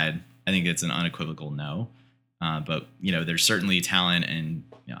Clemson side, I think it's an unequivocal no. But there's certainly talent and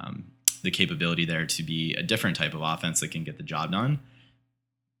the capability there to be a different type of offense that can get the job done.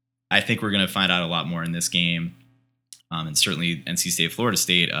 I think we're going to find out a lot more in this game, and certainly NC State, Florida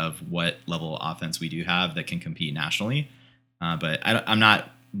State, of what level of offense we do have that can compete nationally. But I'm not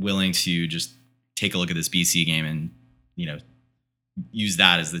willing to just take a look at this BC game and use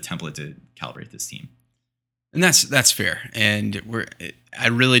that as the template to calibrate this team. And that's fair. And I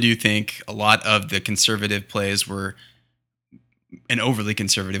really do think a lot of the conservative plays and overly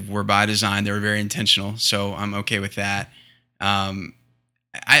conservative were by design. They were very intentional. So I'm okay with that.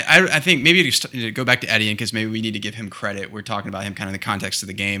 I think maybe to go back to Etienne, because maybe we need to give him credit. We're talking about him kind of in the context of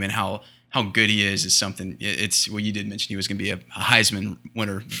the game and how good he is something. It's well, you did mention he was going to be a Heisman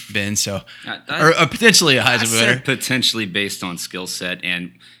winner, Ben. So or potentially a Heisman winner, potentially based on skill set.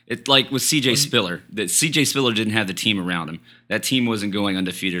 And it's like with C.J. Spiller, that C.J. Spiller didn't have the team around him. That team wasn't going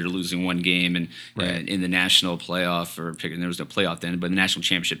undefeated or losing one game and in the national playoff there was no playoff then, but the national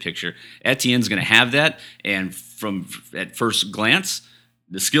championship picture. Etienne's going to have that, and from at first glance,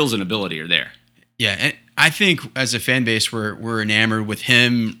 the skills and ability are there. Yeah, and I think as a fan base, we're enamored with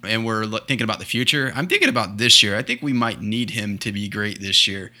him, and we're thinking about the future. I'm thinking about this year. I think we might need him to be great this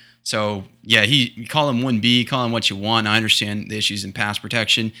year. So yeah, you call him 1B, call him what you want. I understand the issues in pass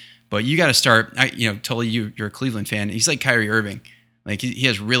protection, but you got to start. Totally, you're a Cleveland fan. He's like Kyrie Irving. Like he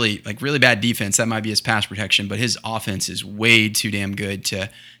has really bad defense. That might be his pass protection, but his offense is way too damn good to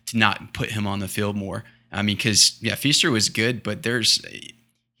not put him on the field more. I mean, because Feaster was good, but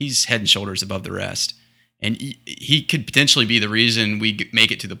he's head and shoulders above the rest. And he could potentially be the reason we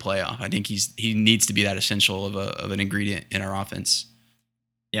make it to the playoff. I think he needs to be that essential of an ingredient in our offense.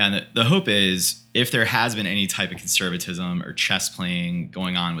 Yeah, and the hope is if there has been any type of conservatism or chess playing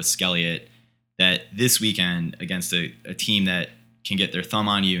going on with Skelliott, that this weekend against a team that can get their thumb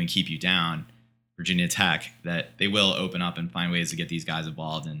on you and keep you down, Virginia Tech, that they will open up and find ways to get these guys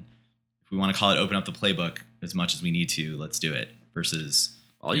involved. And if we want to call it open up the playbook as much as we need to, let's do it, versus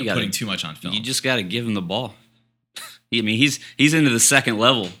putting too much on film. You just got to give him the ball. I mean, he's into the second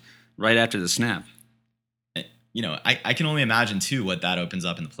level right after the snap. I can only imagine too what that opens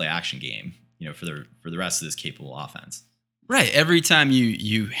up in the play action game. for the rest of this capable offense. Right. Every time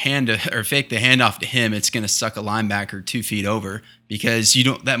you hand or fake the handoff to him, it's going to suck a linebacker 2 feet over because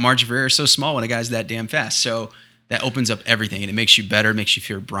that margin for error is so small when a guy's that damn fast. So that opens up everything, and it makes you better, makes you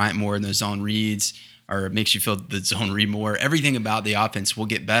fear Bryant more in the zone reads, or it makes you feel the zone read more. Everything about the offense will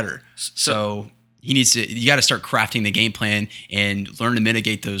get better. So you got to start crafting the game plan and learn to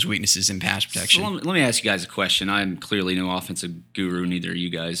mitigate those weaknesses in pass protection. So let me ask you guys a question. I'm clearly no offensive guru, neither are you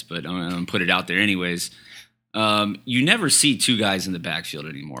guys, but I'm going to put it out there anyways. You never see 2 guys in the backfield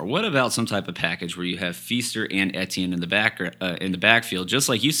anymore. What about some type of package where you have Feaster and Etienne in the backfield, just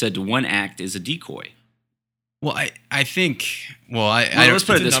like you said, to one act as a decoy? Well, I think. Well, let's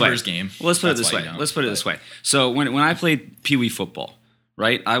put it this way. Game. Well, let's put it this way. So when I played Pee Wee football,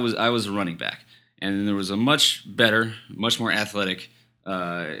 right, I was a running back, and there was a much better, much more athletic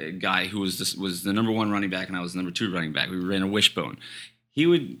guy who was the number 1 running back, and I was the number 2 running back. We ran a wishbone. He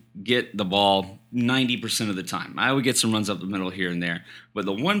would get the ball 90% of the time. I would get some runs up the middle here and there. But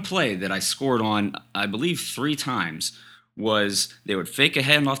the one play that I scored on, I believe 3 times, was they would fake a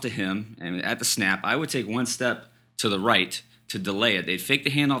handoff to him, and at the snap, I would take 1 step to the right to delay it. They'd fake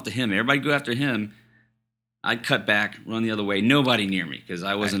the handoff to him. Everybody go after him. I'd cut back, run the other way. Nobody near me because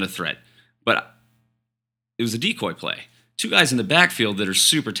I wasn't a threat. But it was a decoy play. 2 guys in the backfield that are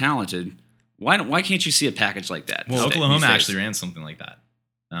super talented. Why can't you see a package like that? Well, Oklahoma actually ran something like that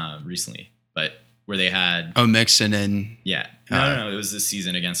recently, but where they had Mixon and no, it was this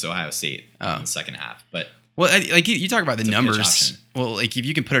season against Ohio State in the second half. But like you talk about the numbers. Well, like if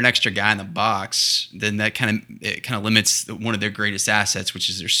you can put an extra guy in the box, then that kind of limits one of their greatest assets, which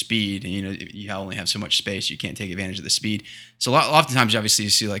is their speed. And you only have so much space, you can't take advantage of the speed. So oftentimes, obviously, you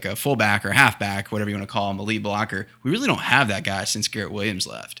see like a fullback or halfback, whatever you want to call him, a lead blocker. We really don't have that guy since Garrett Williams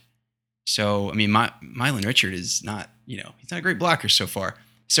left. So I mean, Mylan Richard is not he's not a great blocker so far.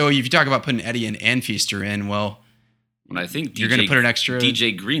 So if you talk about putting Etienne and Feaster in, well, I think you're going to put an extra.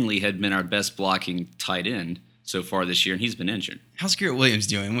 DJ Greenlee had been our best blocking tight end so far this year, and he's been injured. How's Garrett Williams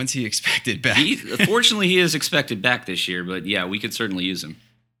doing? When's he expected back? Fortunately, he is expected back this year, but yeah, we could certainly use him.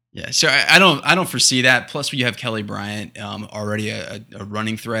 Yeah, so I don't foresee that. Plus, you have Kelly Bryant already a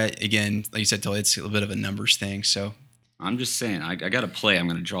running threat. Again, like you said, Tully, it's a little bit of a numbers thing. So I'm just saying, I got a play I'm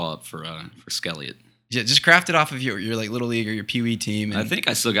going to draw up for Skelliott. Yeah, just craft it off of your like little league or your Pee Wee team. And I think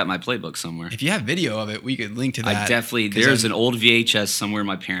I still got my playbook somewhere. If you have video of it, we could link to that. There's an old VHS somewhere in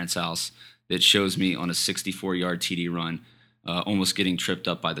my parents' house that shows me on a 64-yard TD run, almost getting tripped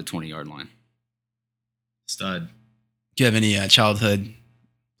up by the 20-yard line. Stud. Do you have any childhood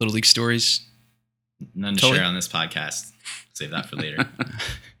little league stories? None to share on this podcast. Save that for later.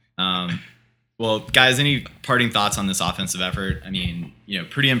 Well, guys, any parting thoughts on this offensive effort? I mean,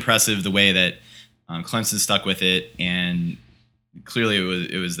 pretty impressive the way that Clemson stuck with it, and clearly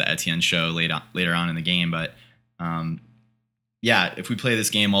it was the Etienne show later on in the game. But if we play this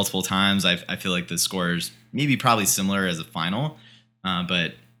game multiple times, I feel like the score is probably similar as a final,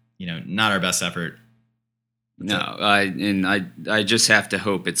 but not our best effort. No, I just have to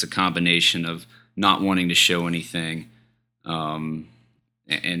hope it's a combination of not wanting to show anything, and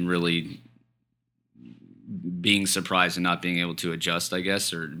really being surprised and not being able to adjust, I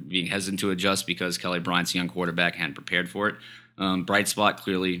guess, or being hesitant to adjust because Kelly Bryant's young quarterback hadn't prepared for it. Bright spot,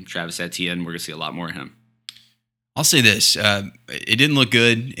 clearly, Travis Etienne. We're going to see a lot more of him. I'll say this. It didn't look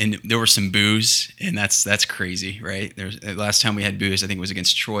good, and there were some boos, and that's crazy, right? Last time we had boos, I think it was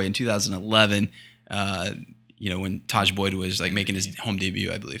against Troy in 2011, when Taj Boyd was like making his home debut,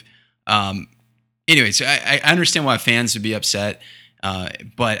 I believe. Anyway, so I understand why fans would be upset.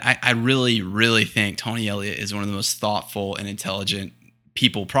 But I really, really think Tony Elliott is one of the most thoughtful and intelligent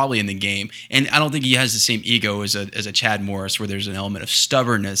people probably in the game. And I don't think he has the same ego as a Chad Morris, where there's an element of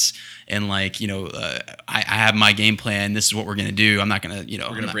stubbornness and I have my game plan. This is what we're going to do. I'm not going to, we're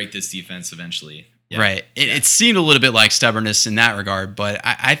going to break this defense eventually. Yeah. Right. It seemed a little bit like stubbornness in that regard, but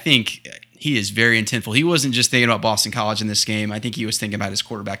I think he is very intentful. He wasn't just thinking about Boston College in this game. I think he was thinking about his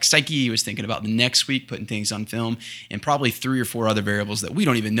quarterback psyche. He was thinking about the next week, putting things on film, and probably 3 or 4 other variables that we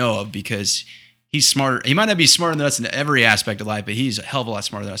don't even know of because he's smarter. He might not be smarter than us in every aspect of life, but he's a hell of a lot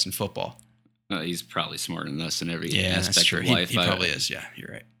smarter than us in football. He's probably smarter than us in every aspect that's true. of life. He probably is. Yeah,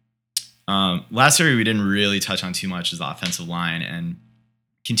 you're right. Last area we didn't really touch on too much is the offensive line, and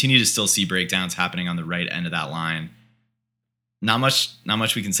continue to still see breakdowns happening on the right end of that line. Not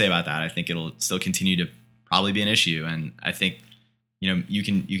much we can say about that. I think it'll still continue to probably be an issue, and I think you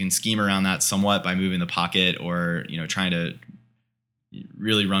can scheme around that somewhat by moving the pocket or trying to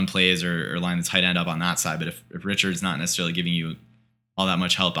really run plays or line the tight end up on that side. But if Richard's not necessarily giving you all that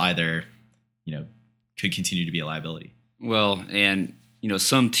much help either, could continue to be a liability. Well, and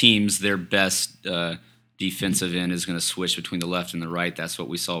some teams, their best defensive end is going to switch between the left and the right. That's what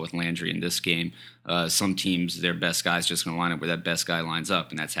we saw with Landry in this game. Some teams, their best guy's just going to line up where that best guy lines up,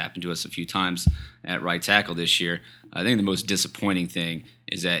 and that's happened to us a few times at right tackle this year. I think the most disappointing thing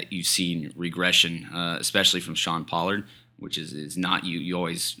is that you've seen regression, especially from Sean Pollard, which is not you. You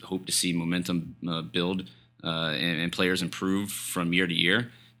always hope to see momentum build and players improve from year to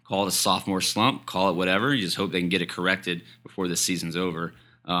year. Call it a sophomore slump, call it whatever. You just hope they can get it corrected before this season's over.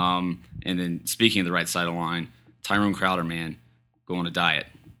 And then speaking of the right side of the line, Tyrone Crowder, man, go on a diet,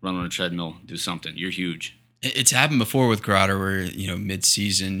 run on a treadmill, do something. You're huge. It's happened before with Crowder where,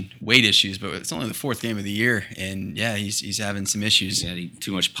 mid-season weight issues, but it's only the fourth game of the year. And, yeah, he's having some issues. Yeah,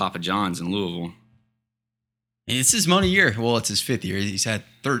 too much Papa John's in Louisville. And it's his money year. Well, it's his fifth year. He's had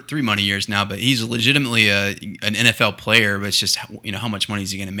three money years now, but he's legitimately an NFL player, but it's just, how much money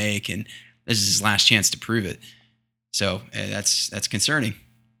is he going to make? And this is his last chance to prove it. So that's concerning.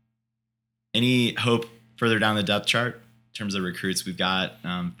 Any hope further down the depth chart in terms of recruits we've got,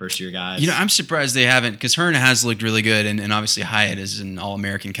 first-year guys? I'm surprised they haven't, because Hearn has looked really good, and obviously Hyatt is an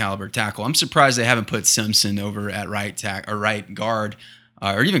All-American caliber tackle. I'm surprised they haven't put Simpson over at right guard,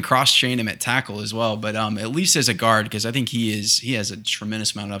 or even cross-train him at tackle as well. But at least as a guard, because I think he has a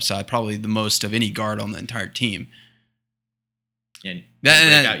tremendous amount of upside, probably the most of any guard on the entire team. Yeah,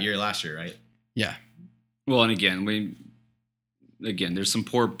 breakout year last year, right? Yeah. Well, and again, there's some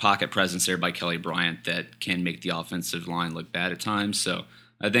poor pocket presence there by Kelly Bryant that can make the offensive line look bad at times. So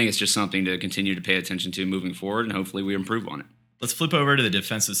I think it's just something to continue to pay attention to moving forward, and hopefully we improve on it. Let's flip over to the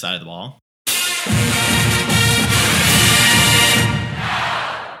defensive side of the ball.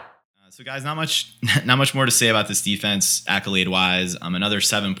 So, guys, not much more to say about this defense, accolade-wise. Another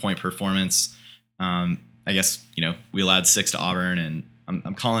 7-point performance. I guess we allowed 6 to Auburn, and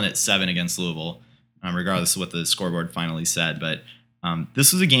I'm calling it 7 against Louisville. Regardless of what the scoreboard finally said. But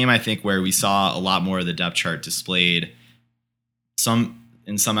this was a game, I think, where we saw a lot more of the depth chart displayed,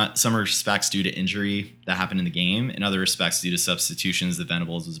 in some respects due to injury that happened in the game, in other respects due to substitutions that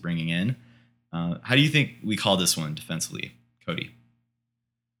Venables was bringing in. How do you think we call this one defensively, Cody?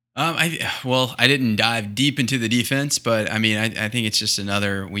 I didn't dive deep into the defense, but I think it's just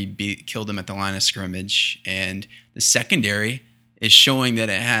another, killed them at the line of scrimmage, and the secondary is showing that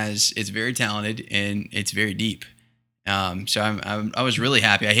it's very talented and it's very deep. So I was really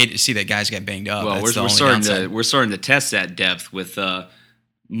happy. I hate to see that guys got banged up. Well, we're starting to test that depth with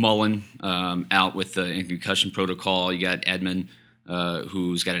Mullen out with the concussion protocol. You got Edmond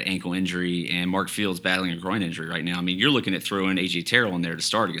who's got an ankle injury, and Mark Fields battling a groin injury right now. You're looking at throwing A.J. Terrell in there to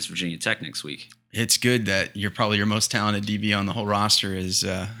start against Virginia Tech next week. It's good that you're probably your most talented DB on the whole roster is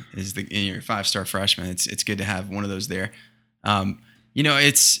your 5-star freshman. It's good to have one of those there.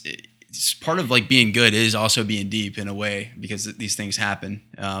 It's part of being good is also being deep in a way, because these things happen.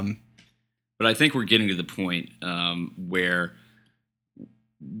 But I think we're getting to the point where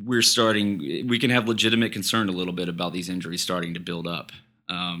we can have legitimate concern a little bit about these injuries starting to build up.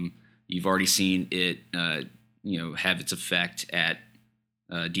 You've already seen it, have its effect at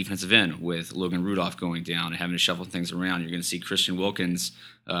defensive end with Logan Rudolph going down and having to shuffle things around. You're going to see Christian Wilkins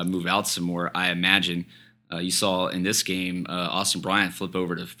move out some more, I imagine. You saw in this game Austin Bryant flip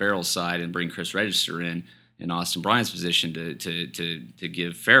over to Farrell's side and bring Chris Register in Austin Bryant's position to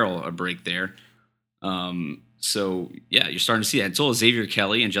give Farrell a break there. So, yeah, you're starting to see that. Until Xavier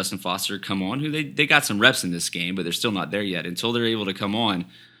Kelly and Justin Foster come on, who they got some reps in this game, but they're still not there yet. Until they're able to come on,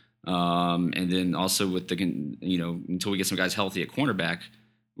 and then also with until we get some guys healthy at cornerback,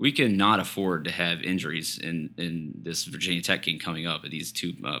 we cannot afford to have injuries in this Virginia Tech game coming up at these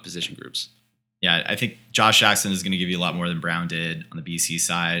two position groups. Yeah, I think Josh Jackson is going to give you a lot more than Brown did on the BC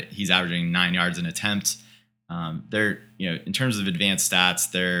side. He's averaging 9 yards an attempt. In terms of advanced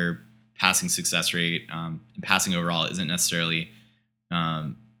stats, their passing success rate and passing overall isn't necessarily,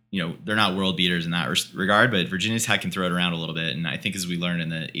 they're not world beaters in that regard, but Virginia Tech can throw it around a little bit. And I think as we learned in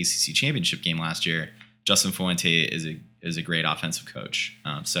the ACC championship game last year, Justin Fuente is a great offensive coach.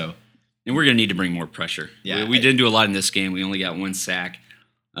 And we're going to need to bring more pressure. Yeah, we didn't do a lot in this game. We only got 1 sack.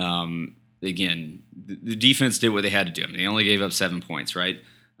 Again, the defense did what they had to do. They only gave up 7 points, right?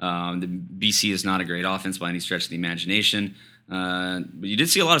 The BC is not a great offense by any stretch of the imagination. But you did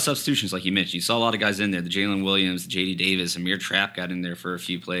see a lot of substitutions, like you mentioned. You saw a lot of guys in there. The Jalen Williams, the J.D. Davis, Amir Trapp got in there for a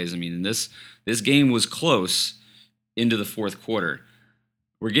few plays. This game was close into the fourth quarter.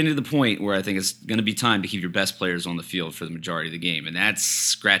 We're getting to the point where I think it's going to be time to keep your best players on the field for the majority of the game. And that's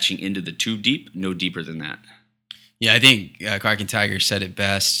scratching into the too deep, no deeper than that. Yeah, I think Kraken Tiger said it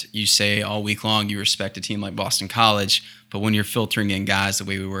best. You say all week long you respect a team like Boston College, but when you're filtering in guys the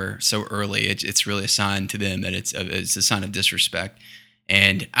way we were so early, it's really a sign to them that it's a sign of disrespect.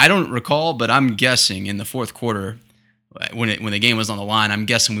 And I don't recall, but I'm guessing in the fourth quarter, when the game was on the line, I'm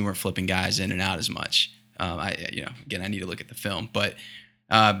guessing we weren't flipping guys in and out as much. Again, I need to look at the film, but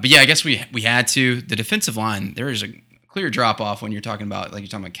yeah, I guess we had to. The defensive line, there is a clear drop off when you're talking about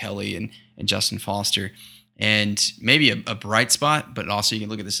Kelly and Justin Foster, and maybe a bright spot, but also you can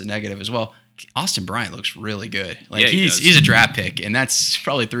look at this as a negative as well. Austin Bryant looks really good. He's a draft pick, and that's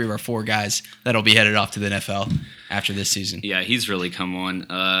probably 3 of our 4 guys that'll be headed off to the NFL after this season. Yeah, he's really come on.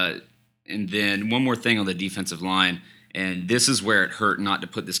 And then one more thing on the defensive line, and this is where it hurt not to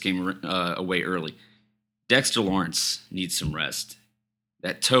put this game away early. Dexter Lawrence needs some rest.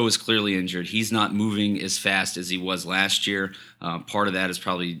 That toe is clearly injured. He's not moving as fast as he was last year. Part of that is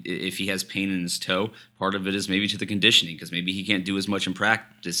probably if he has pain in his toe. Part of it is maybe to the conditioning, because maybe he can't do as much in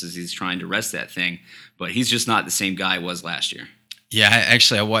practice as he's trying to rest that thing. But he's just not the same guy he was last year. Yeah,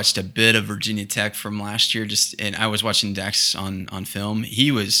 I watched a bit of Virginia Tech from last year, and I was watching Dex on film. He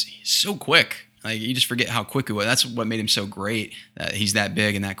was so quick. You just forget how quick he was. That's what made him so great. He's that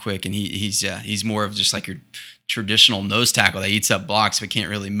big and that quick, and he's more of just like your traditional nose tackle that eats up blocks but can't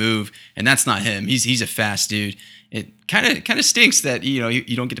really move. And that's not him. He's a fast dude. It kind of stinks that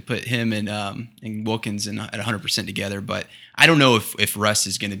you don't get to put him and Wilkins at 100% together. But I don't know if rest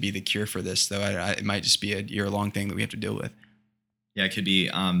is going to be the cure for this, though. It might just be a year-long thing that we have to deal with. Yeah, it could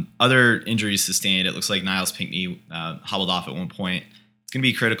be. Other injuries sustained. It looks like Niles Pinckney hobbled off at one point. It's going to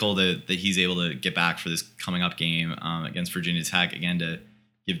be critical that he's able to get back for this coming up game against Virginia Tech, again, to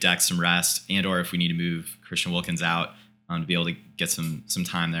give Dex some rest, and or if we need to move Christian Wilkins out to be able to get some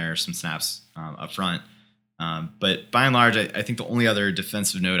time there, some snaps up front. But by and large, I think the only other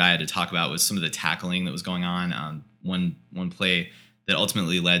defensive note I had to talk about was some of the tackling that was going on. One play that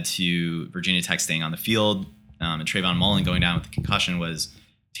ultimately led to Virginia Tech staying on the field and Trayvon Mullen going down with the concussion was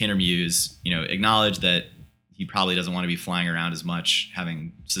Tanner Muse, acknowledged that he probably doesn't want to be flying around as much,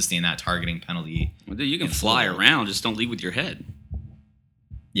 having sustained that targeting penalty. Well, dude, you can fly around, just don't lead with your head.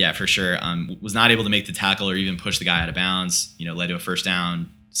 Yeah, for sure. Was not able to make the tackle or even push the guy out of bounds. Led to a first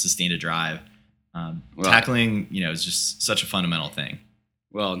down, sustained a drive. Tackling, is just such a fundamental thing.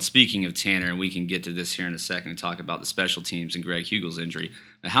 Well, and speaking of Tanner, and we can get to this here in a second and talk about the special teams and Greg Hugel's injury.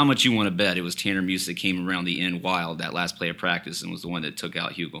 Now, how much you want to bet it was Tanner Muse that came around the end wild that last play of practice and was the one that took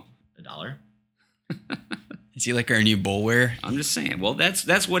out Hugel? $1? Is he like our new bullware? I'm just saying. Well,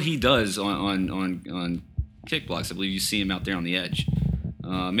 that's what he does on kick blocks. I believe you see him out there on the edge.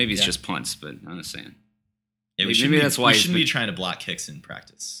 Maybe it's just punts, but I'm just saying. Yeah, maybe that's why we shouldn't be trying to block kicks in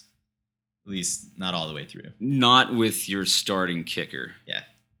practice. At least not all the way through. Not with your starting kicker. Yeah.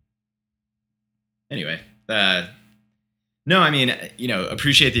 Anyway,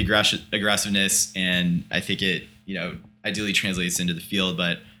 appreciate the aggressiveness, and I think it, ideally translates into the field,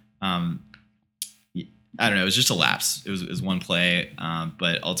 but I don't know. It was just a lapse. It was one play,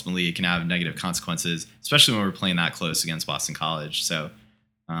 but ultimately it can have negative consequences, especially when we're playing that close against Boston College. So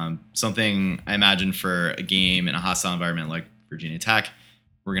something I imagine for a game in a hostile environment like Virginia Tech,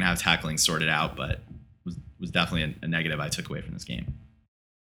 we're going to have tackling sorted out, but was definitely a negative I took away from this game.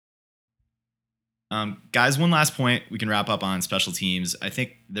 Guys, one last point we can wrap up on special teams. I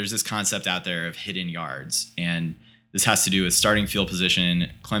think there's this concept out there of hidden yards, and this has to do with starting field position.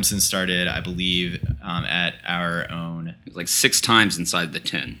 Clemson started, I believe, at our own. It was like 6 times inside the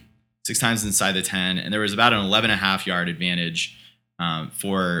 10. 6 times inside the 10, and there was about an 11.5 yard advantage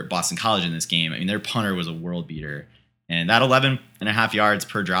for Boston College in this game. I mean, their punter was a world beater. And that 11.5 yards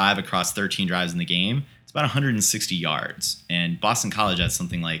per drive across 13 drives in the game, it's about 160 yards. And Boston College had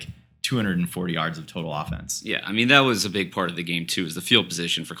something like 240 yards of total offense. Yeah, I mean, that was a big part of the game, too, is the field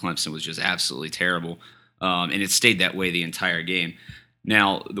position for Clemson was just absolutely terrible. And it stayed that way the entire game.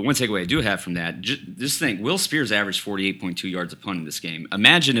 Now, the one takeaway I do have from that, just think, Will Spears averaged 48.2 yards a punt in this game.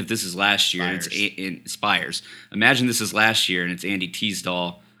 Imagine if this is last year and it's Spires. Imagine this is last year and it's Andy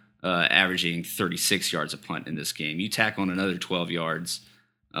Teasdall averaging 36 yards a punt in this game. You tack on another 12 yards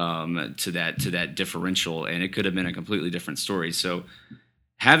to that differential, and it could have been a completely different story. So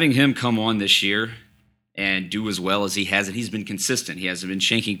having him come on this year and do as well as he has, and he's been consistent. He hasn't been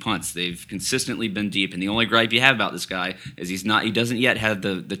shanking punts. They've consistently been deep. And the only gripe you have about this guy is he doesn't yet have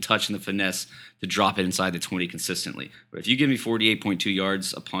the touch and the finesse to drop it inside the 20 consistently. But if you give me 48.2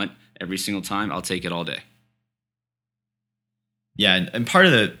 yards a punt every single time, I'll take it all day. Yeah, and part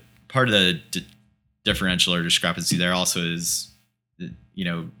of the differential or discrepancy there also is,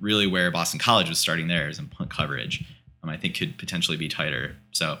 really where Boston College was starting there is in punt coverage. I think could potentially be tighter.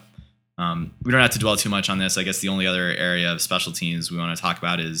 So we don't have to dwell too much on this. I guess the only other area of special teams we want to talk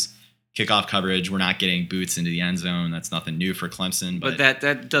about is kickoff coverage. We're not getting boots into the end zone. That's nothing new for Clemson. But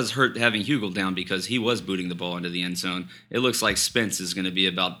that does hurt having Hugel down because he was booting the ball into the end zone. It looks like Spence is going to be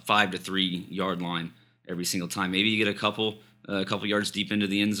about 5 to 3 yard line every single time. Maybe you get a couple yards deep into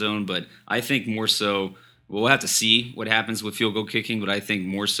the end zone, but I think more so we'll have to see what happens with field goal kicking. But I think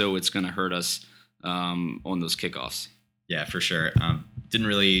more so it's going to hurt us on those kickoffs. Yeah, for sure. Didn't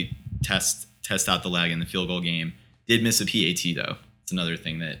really test out the leg in the field goal game. Did miss a PAT though. It's another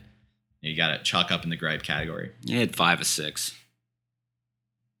thing that you got to chalk up in the gripe category. He had 5 of 6,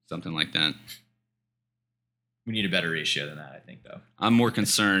 something like that. We need a better ratio than that, I think, though. I'm more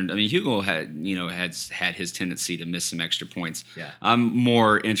concerned. I mean, Hugel has had his tendency to miss some extra points. Yeah. I'm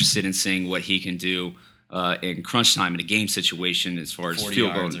more interested in seeing what he can do in crunch time in a game situation as far as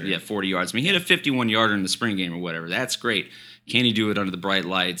field goal. Yeah, 40 yards. I mean, he had a 51-yarder in the spring game or whatever. That's great. Can he do it under the bright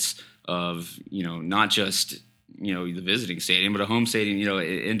lights of, not just the visiting stadium, but a home stadium,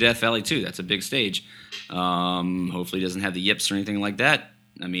 in Death Valley too. That's a big stage. Hopefully he doesn't have the yips or anything like that.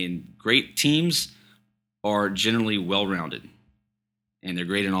 I mean, great teams are generally well-rounded, and they're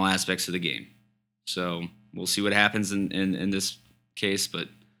great in all aspects of the game. So we'll see what happens in this case, but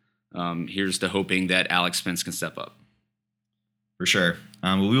here's to hoping that Alex Spence can step up. For sure.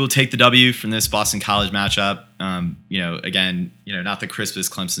 Well, we will take the W from this Boston College matchup. Again, not the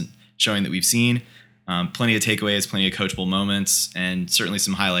crispest Clemson showing that we've seen. Plenty of takeaways, plenty of coachable moments, and certainly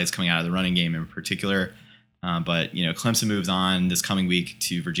some highlights coming out of the running game in particular. But Clemson moves on this coming week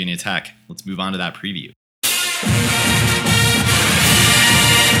to Virginia Tech. Let's move on to that preview.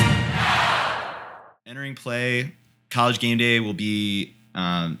 Entering play, College Game Day will be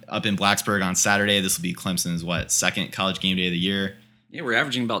up in Blacksburg on Saturday. This will be Clemson's, second College Game Day of the year? Yeah, we're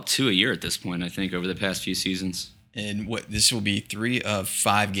averaging about 2 a year at this point, I think, over the past few seasons. And this will be 3 of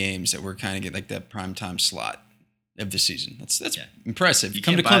 5 games that we're kind of get like that primetime slot of the season. That's impressive. You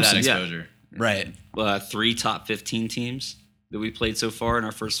come can't to buy Clemson. that exposure. Yeah. Right. 3 top 15 teams that we played so far in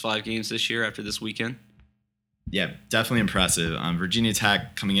our first 5 games this year after this weekend. Yeah, definitely impressive. Virginia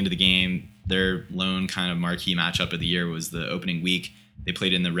Tech coming into the game, their lone kind of marquee matchup of the year was the opening week. They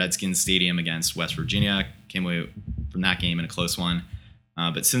played in the Redskins Stadium against West Virginia, came away from that game in a close one.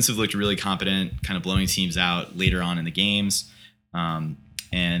 But since have looked really competent, kind of blowing teams out later on in the games. And,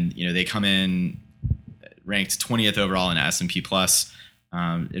 they come in ranked 20th overall in S&P Plus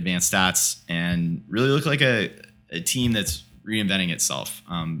advanced stats and really look like a team that's reinventing itself.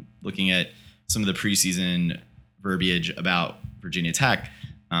 Looking at some of the preseason verbiage about Virginia Tech,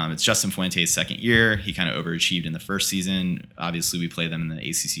 it's Justin Fuente's second year. He kind of overachieved in the first season. Obviously, we played them in the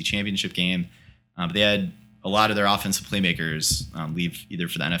ACC championship game. But they had a lot of their offensive playmakers leave either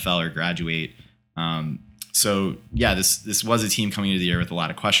for the NFL or graduate. This was a team coming into the year with a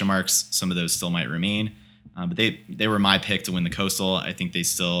lot of question marks. Some of those still might remain. But they were my pick to win the Coastal. I think they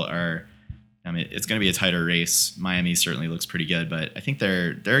still are. I mean, it's going to be a tighter race. Miami certainly looks pretty good, but I think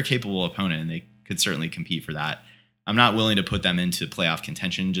they're a capable opponent, and they could certainly compete for that. I'm not willing to put them into playoff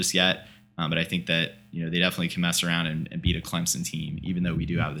contention just yet, but I think that they definitely can mess around and beat a Clemson team, even though we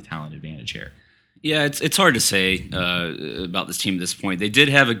do have the talent advantage here. Yeah, it's hard to say about this team at this point. They did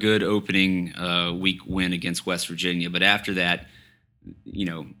have a good opening week win against West Virginia, but after that,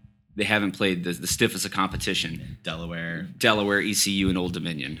 they haven't played the stiffest of competition. Delaware, ECU, and Old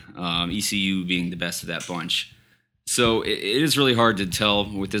Dominion. ECU being the best of that bunch. So it is really hard to tell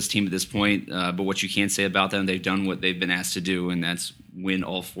with this team at this point, but what you can say about them, they've done what they've been asked to do, and that's win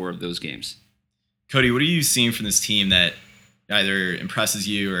all 4 of those games. Cody, what are you seeing from this team that either impresses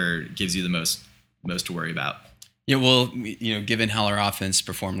you or gives you the most to worry about? Yeah, well, given how our offense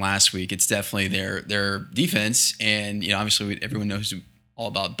performed last week, it's definitely their defense, and obviously everyone knows all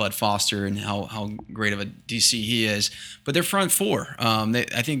about Bud Foster and how great of a DC he is. But their front 4,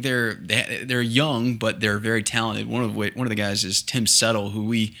 I think they're young, but they're very talented. One of the guys is Tim Settle, who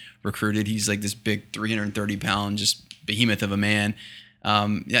we recruited. He's like this big 330-pound, just behemoth of a man.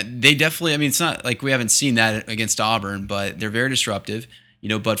 They definitely. I mean, it's not like we haven't seen that against Auburn, but they're very disruptive.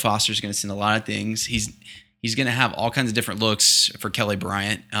 Bud Foster's going to send a lot of things. He's going to have all kinds of different looks for Kelly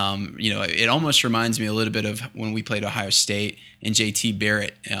Bryant. It almost reminds me a little bit of when we played Ohio State and JT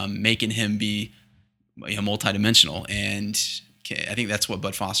Barrett, making him be multidimensional. And I think that's what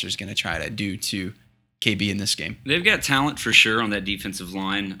Bud Foster is going to try to do to KB in this game. They've got talent for sure on that defensive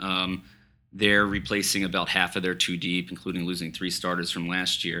line. They're replacing about half of their 2 deep, including losing 3 starters from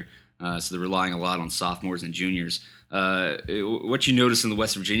last year. So they're relying a lot on sophomores and juniors. What you notice in the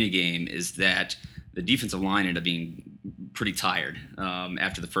West Virginia game is that the defensive line ended up being pretty tired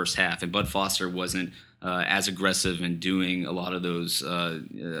after the first half, and Bud Foster wasn't as aggressive in doing a lot of those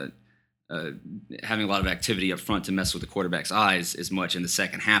having a lot of activity up front to mess with the quarterback's eyes as much in the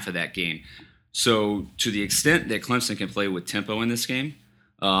second half of that game. So to the extent that Clemson can play with tempo in this game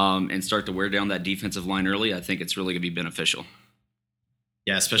and start to wear down that defensive line early, I think it's really going to be beneficial.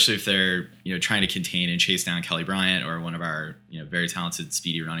 Yeah, especially if they're trying to contain and chase down Kelly Bryant or one of our very talented,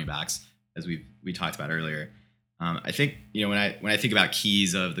 speedy running backs, as we talked about earlier. I think when I think about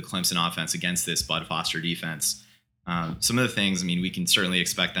keys of the Clemson offense against this Bud Foster defense, some of the things, we can certainly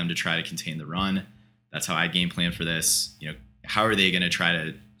expect them to try to contain the run. That's how I game plan for this. How are they going to try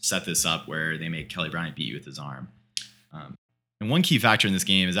to set this up where they make Kelly Bryant beat you with his arm? And one key factor in this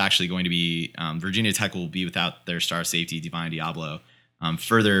game is actually going to be Virginia Tech will be without their star safety, Divine Diablo,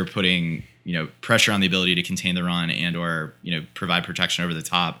 further putting pressure on the ability to contain the run and or provide protection over the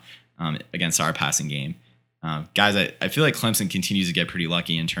top against our passing game. Guys, I feel like Clemson continues to get pretty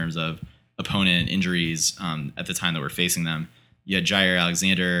lucky in terms of opponent injuries at the time that we're facing them. You had Jair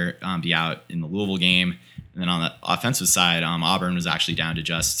Alexander be out in the Louisville game. And then on the offensive side, Auburn was actually down to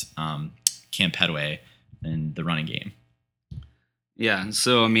just Cam Pedway in the running game. Yeah,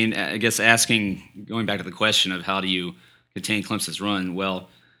 so, I guess going back to the question of how do you contain Clemson's run, well,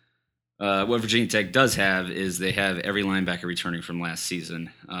 what Virginia Tech does have is they have every linebacker returning from last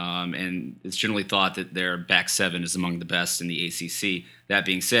season. And it's generally thought that their back seven is among the best in the ACC. That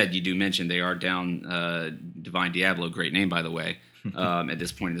being said, you do mention they are down Divine Diablo, great name, by the way, at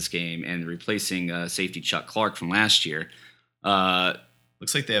this point in this game, and replacing safety Chuck Clark from last year.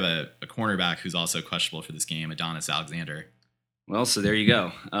 Looks like they have a cornerback who's also questionable for this game, Adonis Alexander. Well, so there you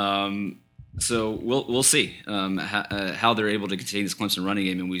go. So we'll see how they're able to contain this Clemson running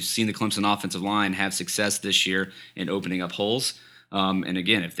game, and we've seen the Clemson offensive line have success this year in opening up holes. And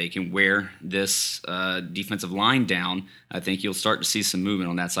again, if they can wear this defensive line down, I think you'll start to see some movement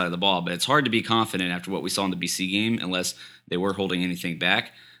on that side of the ball. But it's hard to be confident after what we saw in the BC game unless they were holding anything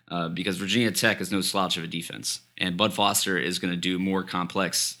back, because Virginia Tech is no slouch of a defense, and Bud Foster is going to do more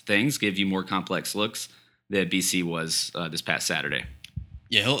complex things, give you more complex looks than BC was this past Saturday.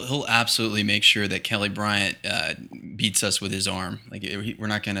 Yeah, he'll absolutely make sure that Kelly Bryant beats us with his arm. Like, we're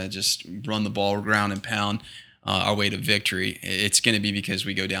not going to just run the ball ground and pound our way to victory. It's going to be because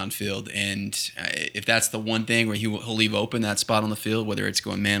we go downfield. And if that's the one thing where he'll leave open that spot on the field, whether it's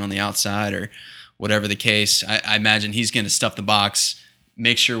going man on the outside or whatever the case, I imagine he's going to stuff the box,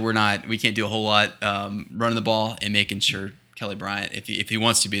 make sure we can't do a whole lot running the ball, and making sure Kelly Bryant, if he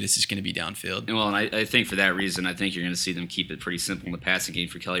wants to beat us, is going to be downfield. Well, and I think for that reason, I think you're going to see them keep it pretty simple in the passing game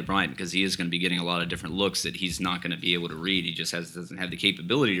for Kelly Bryant, because he is going to be getting a lot of different looks that he's not going to be able to read. He just doesn't have the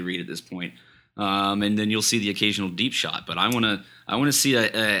capability to read at this point. And then you'll see the occasional deep shot. But I want to see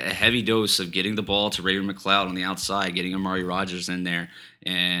a heavy dose of getting the ball to Raven McLeod on the outside, getting Amari Rogers in there,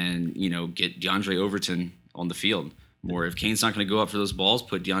 and get DeAndre Overton on the field. Or if Kane's not going to go up for those balls,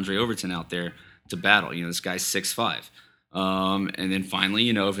 put DeAndre Overton out there to battle. This guy's 6'5". And then finally,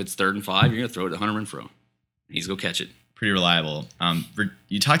 if it's 3rd and 5, you're going to throw it to Hunter Renfrow. He's going to go catch it. Pretty reliable.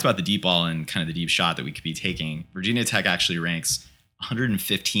 You talked about the deep ball and kind of the deep shot that we could be taking. Virginia Tech actually ranks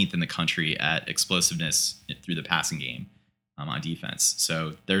 115th in the country at explosiveness through the passing game on defense.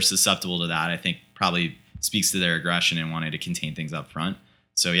 So they're susceptible to that. I think probably speaks to their aggression and wanting to contain things up front.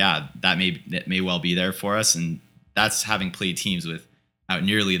 So yeah, that may well be there for us. And that's having played teams with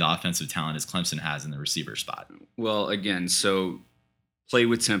nearly the offensive talent as Clemson has in the receiver spot. Well, again, so play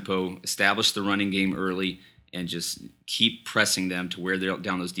with tempo, establish the running game early, and just keep pressing them to wear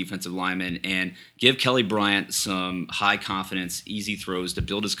down those defensive linemen, and give Kelly Bryant some high confidence, easy throws to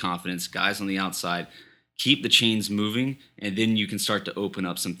build his confidence, guys on the outside, keep the chains moving, and then you can start to open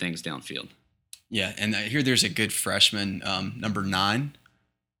up some things downfield. Yeah, and I hear there's a good freshman, number 9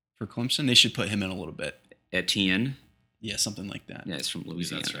 for Clemson. They should put him in a little bit. Etienne. Yeah, something like that. Yeah, it's from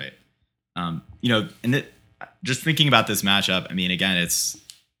Louisiana. That's right. Just thinking about this matchup, again,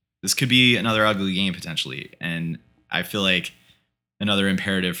 this could be another ugly game potentially. And I feel like another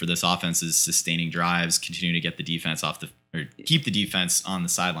imperative for this offense is sustaining drives, continuing to get the defense keep the defense on the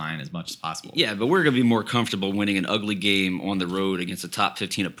sideline as much as possible. Yeah, but we're going to be more comfortable winning an ugly game on the road against a top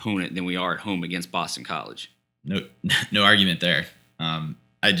 15 opponent than we are at home against Boston College. No argument there.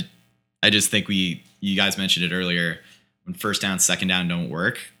 I just think you guys mentioned it earlier, when first down, second down don't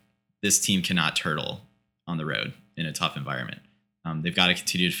work, this team cannot turtle on the road in a tough environment. They've got to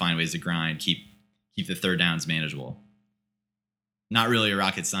continue to find ways to grind, keep the third downs manageable. Not really a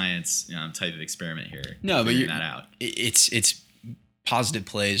rocket science type of experiment here. No, but that out. It's positive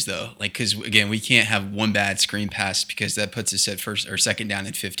plays though, because again, we can't have one bad screen pass because that puts us at first or second down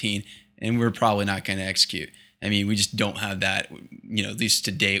at 15, and we're probably not going to execute. I mean, we just don't have that, at least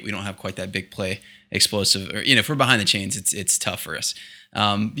to date, we don't have quite that big play explosive. Or, if we're behind the chains, it's tough for us.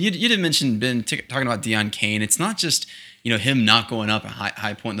 You did mention, Ben, talking about Deion Kane. It's not just, him not going up and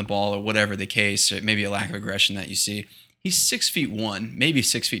high pointing the ball or whatever the case, or maybe a lack of aggression that you see. He's 6'1", maybe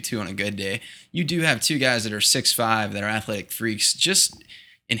 6'2" on a good day. You do have two guys that are 6'5", that are athletic freaks, just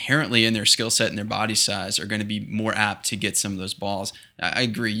inherently in their skill set and their body size are going to be more apt to get some of those balls. I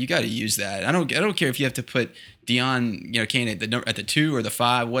agree. You got to use that. I don't care if you have to put Deion, Kane at the 2 or the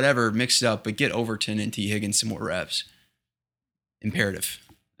 5, whatever, mix it up, but get Overton and T. Higgins some more reps. Imperative.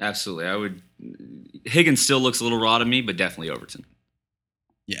 Absolutely. Higgins still looks a little raw to me, but definitely Overton.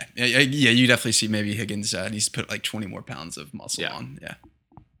 Yeah. You definitely see maybe Higgins needs to put like 20 more pounds of muscle on. Yeah.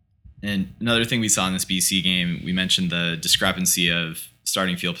 And another thing we saw in this BC game, we mentioned the discrepancy of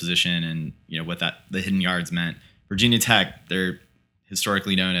starting field position and what the hidden yards meant. Virginia Tech, they're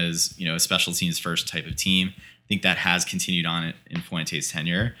historically known as a special teams first type of team. I think that has continued on in Fuente's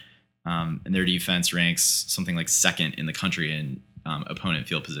tenure, and their defense ranks something like second in the country in opponent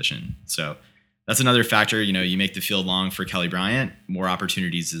field position. So that's another factor. You make the field long for Kelly Bryant, more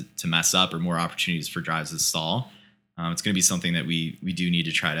opportunities to mess up or more opportunities for drives to stall. It's going to be something that we do need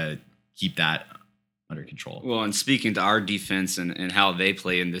to try to keep that under control. Well, and speaking to our defense and how they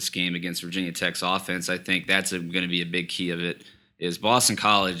play in this game against Virginia Tech's offense, I think that's going to be a big key of it. Is Boston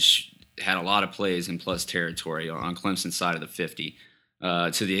College had a lot of plays in plus territory on Clemson's side of the 50.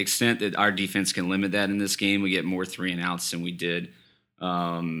 To the extent that our defense can limit that in this game, we get more 3 and outs than we did.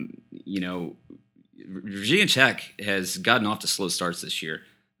 Virginia Tech has gotten off to slow starts this year.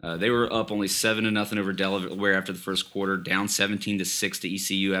 They were up only 7-0 over Delaware after the first quarter, down 17-6 to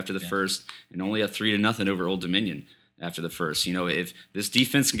ECU after the first, and only up 3-0 over Old Dominion after the first. If this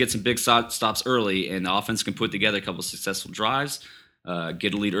defense can get some big stops early and the offense can put together a couple of successful drives,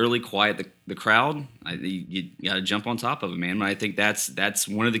 get a lead early, quiet the crowd, you got to jump on top of it, man. I think that's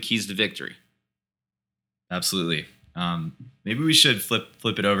one of the keys to victory. Absolutely. Maybe we should flip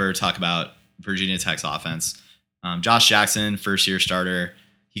it over, talk about Virginia Tech's offense. Josh Jackson, first-year starter.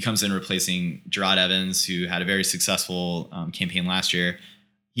 He comes in replacing Gerard Evans, who had a very successful campaign last year.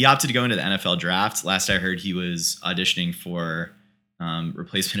 He opted to go into the NFL draft. Last I heard, he was auditioning for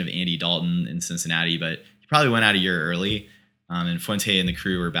replacement of Andy Dalton in Cincinnati, but he probably went out a year early. And Fuente and the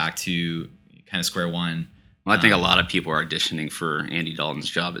crew were back to kind of square one. Well, I think a lot of people are auditioning for Andy Dalton's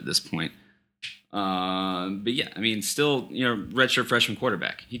job at this point. But yeah, still, redshirt freshman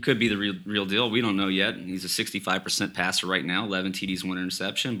quarterback. He could be the real deal. We don't know yet. He's a 65% passer right now, 11 TDs, 1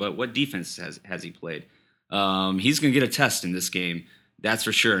 interception. But what defense has he played? He's going to get a test in this game, that's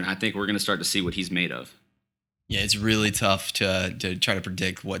for sure. And I think we're going to start to see what he's made of. Yeah, it's really tough to try to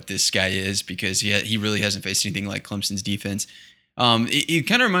predict what this guy is because he really hasn't faced anything like Clemson's defense. It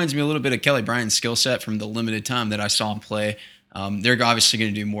kind of reminds me a little bit of Kelly Bryant's skill set from the limited time that I saw him play. They're obviously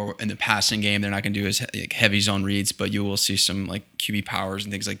going to do more in the passing game. They're not going to do as heavy zone reads, but you will see some like QB powers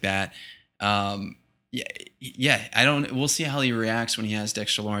and things like that. We'll see how he reacts when he has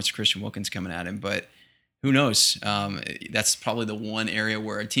Dexter Lawrence, Christian Wilkins coming at him, but who knows? That's probably the one area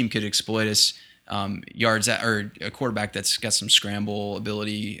where a team could exploit us. Yards or a quarterback that's got some scramble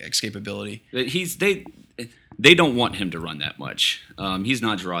ability, escapability. They don't want him to run that much. He's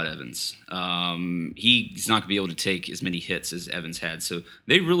not Gerard Evans. He's not going to be able to take as many hits as Evans had. So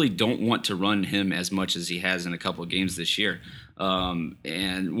they really don't want to run him as much as he has in a couple of games this year.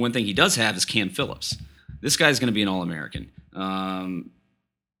 And one thing he does have is Cam Phillips. This guy's going to be an All-American.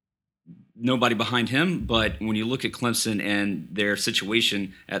 Nobody behind him, but when you look at Clemson and their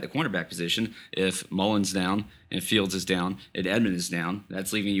situation at the cornerback position, if Mullen's down and Fields is down and Edmond is down,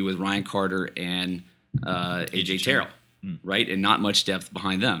 that's leaving you with Ryan Carter and AJ Terrell, right? And not much depth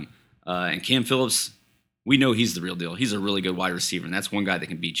behind them. And Cam Phillips, we know he's the real deal. He's a really good wide receiver, and that's one guy that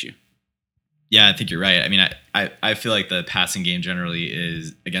can beat you. Yeah, I think you're right. I feel like the passing game generally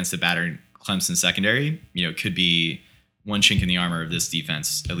is against a battered Clemson secondary. Could be one chink in the armor of this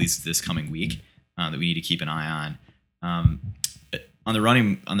defense, at least this coming week, that we need to keep an eye on. On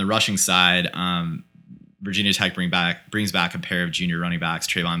the rushing side, Virginia Tech brings back a pair of junior running backs,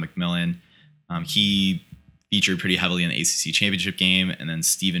 Trayvon McMillan. He featured pretty heavily in the ACC championship game, and then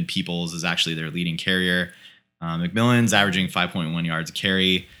Stephen Peoples is actually their leading carrier. McMillan's averaging 5.1 yards a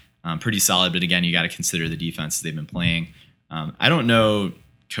carry, pretty solid. But again, you got to consider the defense they've been playing. I don't know,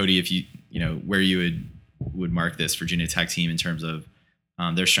 Cody, if you where you would mark this Virginia Tech team in terms of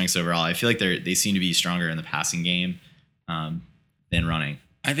their strengths overall. I feel like they seem to be stronger in the passing game than running.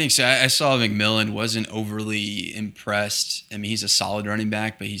 I think so. I saw McMillan, wasn't overly impressed. He's a solid running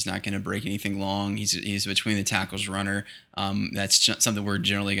back, but he's not going to break anything long. He's between the tackles runner. That's something we're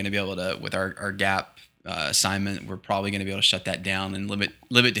generally going to be able to, with our gap assignment, we're probably going to be able to shut that down and limit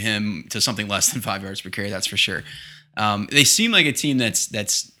to him to something less than 5 yards per carry. That's for sure. They seem like a team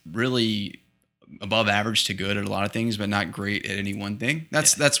that's really above average to good at a lot of things, but not great at any one thing.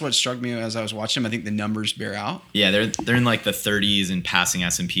 That's what struck me as I was watching them. I think the numbers bear out. Yeah, they're in like the 30s in passing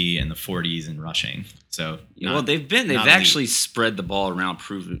S&P and the 40s in rushing. So they've actually spread the ball around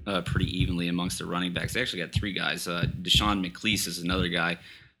pretty evenly amongst the running backs. They actually got 3 guys. Deshaun McLeese is another guy,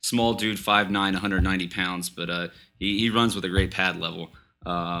 small dude, 5'9", 190 pounds, but he runs with a great pad level,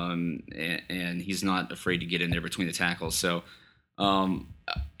 and he's not afraid to get in there between the tackles. So.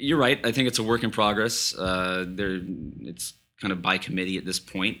 You're right. I think it's a work in progress. It's kind of by committee at this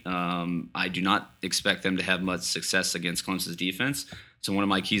point. I do not expect them to have much success against Clemson's defense. So one of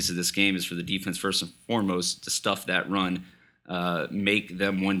my keys to this game is for the defense first and foremost to stuff that run, make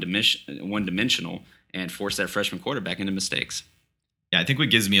them one-dimensional, and force that freshman quarterback into mistakes. Yeah, I think what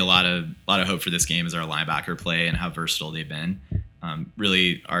gives me a lot of hope for this game is our linebacker play and how versatile they've been.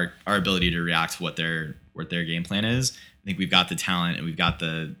 Really, our ability to react to what their game plan is. I think we've got the talent and we've got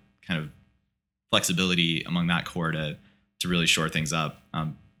the kind of flexibility among that core to really shore things up.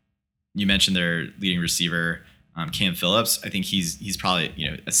 You mentioned their leading receiver, Cam Phillips. I think he's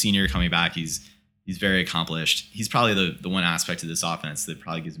probably a senior coming back. He's very accomplished. He's probably the one aspect of this offense that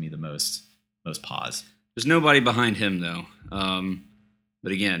probably gives me the most pause. There's nobody behind him though.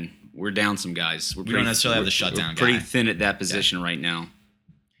 But again, we're down some guys. We don't necessarily have the shutdown guy. Pretty thin at that position right now.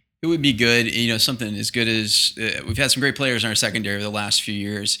 It would be good, something as good as we've had some great players in our secondary over the last few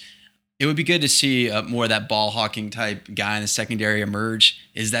years. It would be good to see more of that ball hawking type guy in the secondary emerge.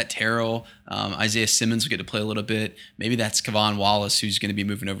 Is that Terrell? Isaiah Simmons will get to play a little bit. Maybe that's Kavon Wallace who's going to be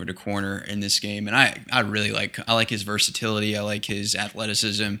moving over to corner in this game. And I really like his versatility. I like his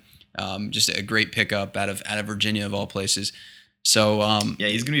athleticism. Just a great pickup out of Virginia of all places. So yeah,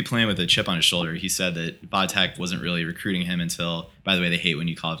 he's going to be playing with a chip on his shoulder. He said that Vodtech wasn't really recruiting him until. By the way, they hate when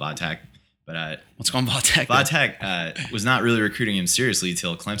you call it Vodtech, but what's going on Vodtech? Vodtech was not really recruiting him seriously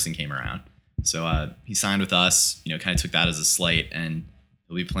until Clemson came around. So he signed with us. Kind of took that as a slight, and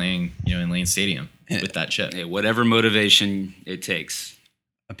he'll be playing in Lane Stadium with that chip. Hey, whatever motivation it takes.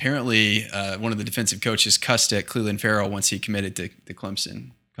 Apparently, one of the defensive coaches cussed at Cleveland Farrell once he committed to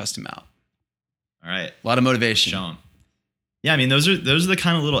Clemson. Cussed him out. All right, a lot of motivation. Show him. Yeah, I mean those are the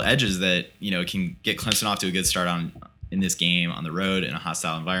kind of little edges that can get Clemson off to a good start in this game on the road in a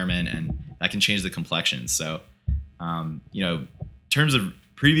hostile environment, and that can change the complexion. So, in terms of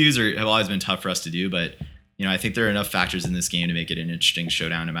previews have always been tough for us to do, but I think there are enough factors in this game to make it an interesting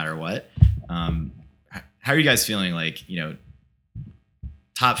showdown no matter what. How are you guys feeling?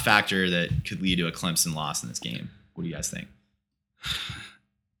 Top factor that could lead to a Clemson loss in this game. What do you guys think?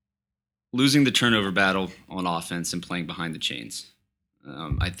 Losing the turnover battle on offense and playing behind the chains.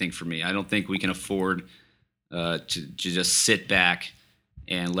 I think for me, I don't think we can afford to just sit back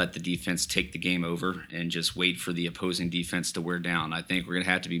and let the defense take the game over and just wait for the opposing defense to wear down. I think we're going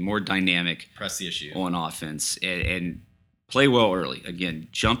to have to be more dynamic, press the issue on offense, and play well early. Again,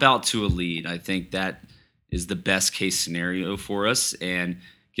 jump out to a lead. I think that is the best case scenario for us and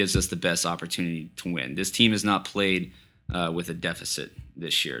gives us the best opportunity to win. This team has not played with a deficit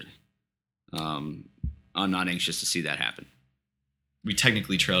this year. I'm not anxious to see that happen. We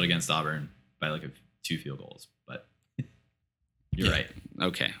technically trailed against Auburn by 2 field goals, but you're right.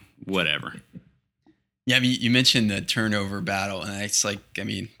 Okay, whatever. Yeah, I mean, you mentioned the turnover battle, and it's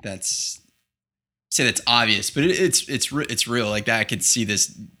that's obvious, but it's real. Like that, I could see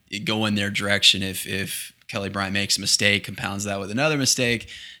this go in their direction if Kelly Bryant makes a mistake, compounds that with another mistake.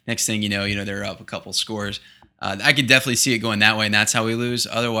 Next thing you know, they're up a couple scores. I could definitely see it going that way, and that's how we lose.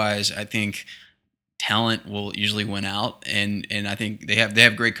 Otherwise, I think talent will usually win out, and I think they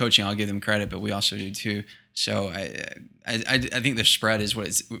have great coaching. I'll give them credit, but we also do too. So I think the spread is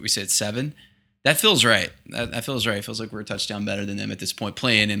what we said, 7. That feels right. That feels right. It feels like we're a touchdown better than them at this point,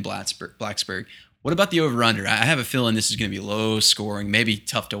 playing in Blacksburg. What about the over/under? I have a feeling this is going to be low scoring, maybe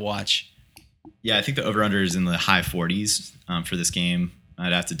tough to watch. Yeah, I think the over/under is in the high 40s for this game.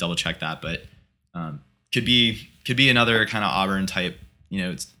 I'd have to double check that, but could be another kind of Auburn type.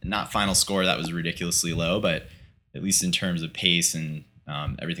 It's not final score that was ridiculously low, but at least in terms of pace and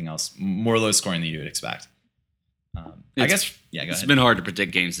everything else, more low scoring than you would expect. I guess. Yeah, go ahead. It's been hard to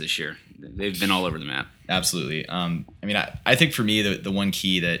predict games this year. They've been all over the map. Absolutely. I think for me, the one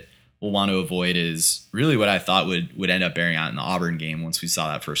key that we'll want to avoid is really what I thought would end up bearing out in the Auburn game once we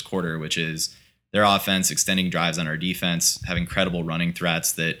saw that first quarter, which is their offense extending drives on our defense, having credible running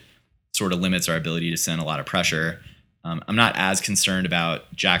threats that sort of limits our ability to send a lot of pressure. I'm not as concerned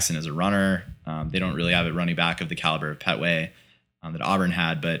about Jackson as a runner. They don't really have a running back of the caliber of Petway that Auburn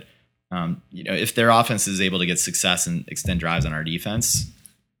had, but If their offense is able to get success and extend drives on our defense,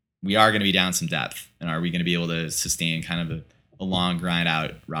 we are going to be down some depth. And are we going to be able to sustain kind of a long grind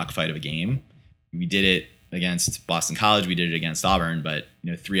out rock fight of a game? We did it against Boston College. We did it against Auburn, but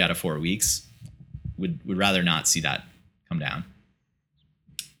 3 out of 4 weeks would rather not see that come down.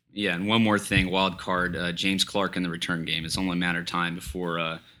 Yeah, and one more thing, wild card, James Clark in the return game. It's only a matter of time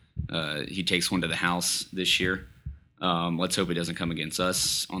before he takes one to the house this year. Let's hope he doesn't come against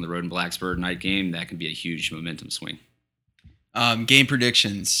us on the road in Blacksburg night game. That can be a huge momentum swing. Game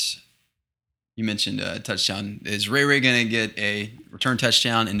predictions. You mentioned a touchdown. Is Ray going to get a return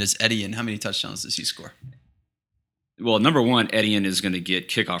touchdown? And does Etienne, how many touchdowns does he score? Well, number one, Etienne is going to get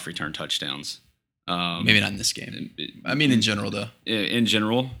kickoff return touchdowns. Maybe not in this game. I mean, in general, though. In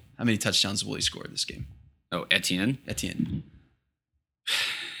general. How many touchdowns will he score this game? Oh, Etienne? Etienne.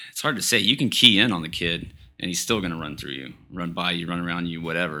 It's hard to say. You can key in on the kid, and he's still going to run through you, run by you, run around you,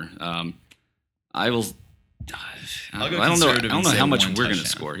 whatever. I will. I don't know how much we're going to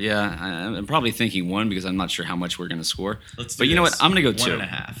score. Yeah, I'm probably thinking 1 because I'm not sure how much we're going to score. But you know what? I'm going to go 2.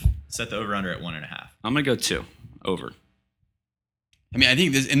 1.5. Set the over/under at 1.5. I'm going to go 2 over. I mean, I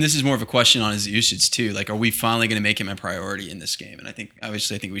think this is more of a question on his usage too. Like, are we finally going to make him a priority in this game? And I think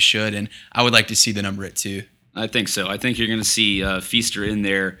we should. And I would like to see the number at 2. I think so. I think you're going to see Feaster in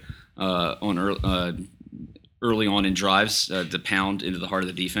there early on in drives to pound into the heart of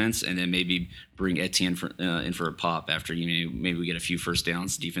the defense, and then maybe bring Etienne in for a pop after maybe we get a few first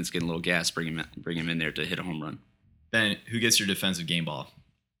downs. Defense getting a little gas, bring him in there to hit a home run. Ben, who gets your defensive game ball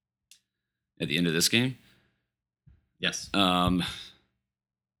at the end of this game? Yes.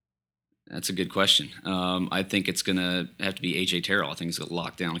 That's a good question. I think it's going to have to be A.J. Terrell. I think he's going to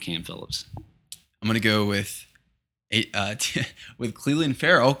lock down Cam Phillips. I'm going to go with Clelin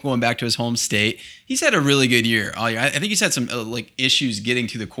Ferrell, going back to his home state. He's had a really good year all year. I think he's had some issues getting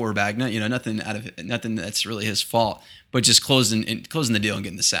to the quarterback. Nothing that's really his fault, but just closing the deal and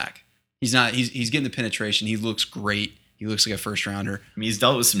getting the sack. He's getting the penetration. He looks great. He looks like a first rounder. I mean, he's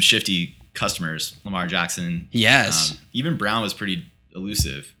dealt with some shifty customers. Lamar Jackson. He has. Even Brown was pretty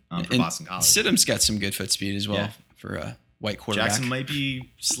elusive for Boston College. Stidham's got some good foot speed as well for a white quarterback. Jackson might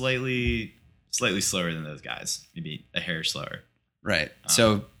be slightly slower than those guys, maybe a hair slower. Right.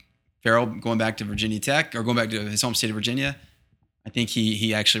 So Ferrell going back to Virginia Tech, or going back to his home state of Virginia, I think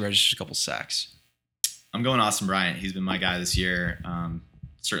he actually registered a couple sacks. I'm going Austin Bryant. He's been my guy this year.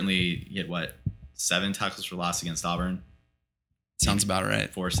 Certainly he had 7 tackles for loss against Auburn. Sounds about right.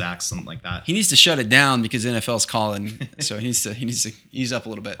 4 sacks, something like that. He needs to shut it down because NFL's calling, so he needs to ease up a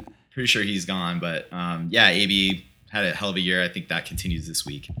little bit. Pretty sure he's gone, but AB had a hell of a year. I think that continues this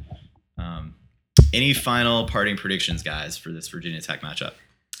week. Any final parting predictions, guys, for this Virginia Tech matchup?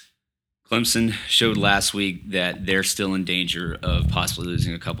 Clemson showed last week that they're still in danger of possibly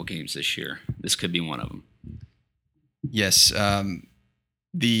losing a couple games this year. This could be one of them. Yes,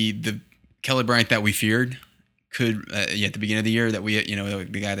 the Kelly Bryant that we feared could at the beginning of the year, that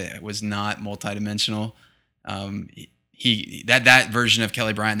the guy that was not multidimensional. That version of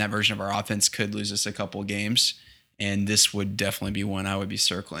Kelly Bryant, that version of our offense could lose us a couple games. And this would definitely be one I would be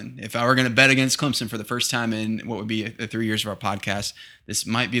circling. If I were going to bet against Clemson for the first time in what would be the 3 years of our podcast, this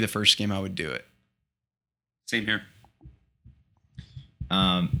might be the first game I would do it. Same here.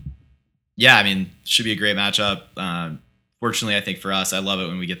 I mean, should be a great matchup. Fortunately, I think for us, I love it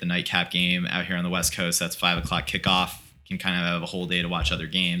when we get the nightcap game out here on the West Coast. That's 5 o'clock kickoff. Can kind of have a whole day to watch other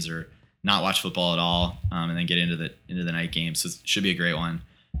games or not watch football at all, and then get into the night game. So it should be a great one.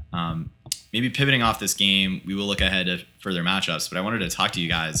 Maybe pivoting off this game, we will look ahead to further matchups, but I wanted to talk to you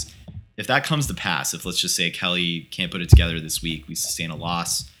guys. If that comes to pass, if let's just say Kelly can't put it together this week, we sustain a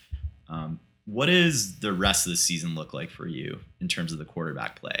loss, what does the rest of the season look like for you in terms of the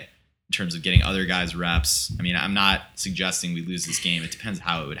quarterback play, in terms of getting other guys reps? I mean, I'm not suggesting we lose this game. It depends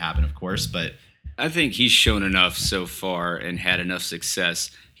how it would happen, of course, but I think he's shown enough so far and had enough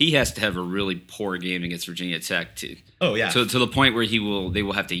success. He has to have a really poor game against Virginia Tech to the point where they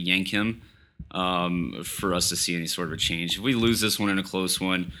will have to yank him for us to see any sort of a change. If we lose this one in a close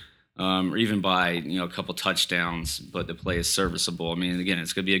one, or even by a couple touchdowns, but the play is serviceable, I mean, again,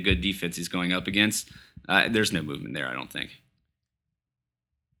 it's going to be a good defense he's going up against. There's no movement there, I don't think.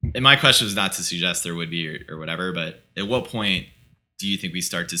 And my question was not to suggest there would be or whatever, but at what point do you think we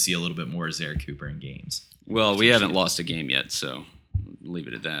start to see a little bit more Zare Cooper in games? Well, we haven't lost a game yet, so leave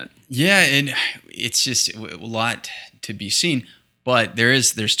it at that. Yeah, and it's just a lot to be seen. But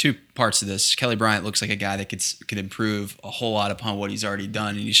there's 2 parts of this. Kelly Bryant looks like a guy that could improve a whole lot upon what he's already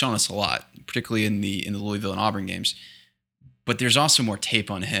done, and he's shown us a lot, particularly in the Louisville and Auburn games. But there's also more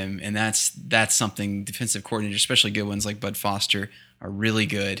tape on him, and that's something defensive coordinators, especially good ones like Bud Foster, are really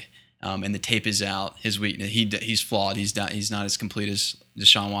good and the tape is out. His weakness, he's flawed. He's not as complete as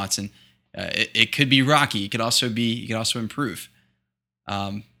Deshaun Watson. It could be rocky. It could also improve.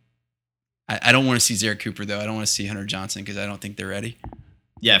 I don't want to see Zerrick Cooper though. I don't want to see Hunter Johnson because I don't think they're ready.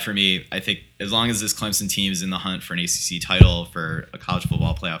 Yeah, for me, I think as long as this Clemson team is in the hunt for an ACC title, for a college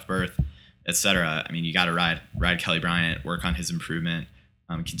football playoff berth, etc. I mean, you got to ride Kelly Bryant, work on his improvement,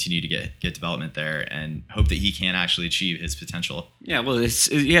 continue to get development there, and hope that he can actually achieve his potential. Yeah, well,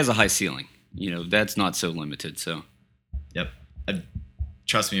 he has a high ceiling. That's not so limited. So, yep.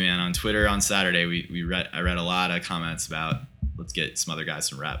 Trust me, man. On Twitter on Saturday, I read a lot of comments about let's get some other guys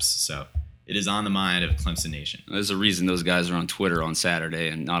some reps. So it is on the mind of Clemson Nation. There's a reason those guys are on Twitter on Saturday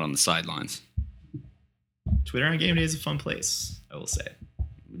and not on the sidelines. Twitter on game day is a fun place, I will say.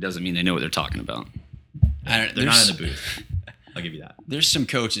 It doesn't mean they know what they're talking about. They're not in the booth. I'll give you that. There's some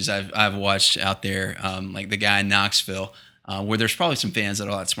coaches I've watched out there, like the guy in Knoxville, where there's probably some fans that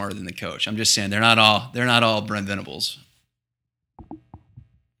are a lot smarter than the coach. I'm just saying they're not all Brent Venables.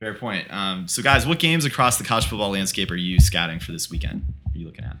 Fair point. So, guys, what games across the college football landscape are you scouting for this weekend? What are you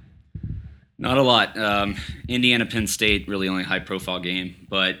looking at? Not a lot. Indiana, Penn State, really only high-profile game.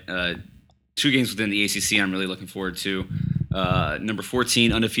 But 2 games within the ACC I'm really looking forward to. Number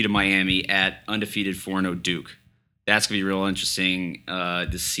 14, undefeated Miami at undefeated 4-0 Duke. That's going to be real interesting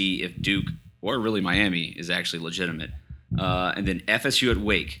to see if Duke, or really Miami, is actually legitimate. And then FSU at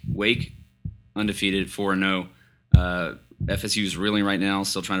Wake. Wake, undefeated 4-0. FSU is reeling right now,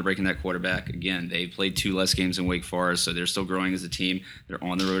 still trying to break in that quarterback. Again, they played 2 less games than Wake Forest, so they're still growing as a team. They're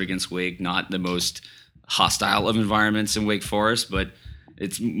on the road against Wake, not the most hostile of environments in Wake Forest, but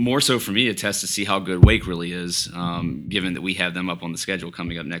it's more so for me a test to see how good Wake really is, given that we have them up on the schedule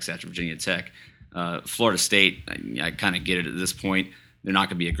coming up next after Virginia Tech. Florida State, I kind of get it at this point. They're not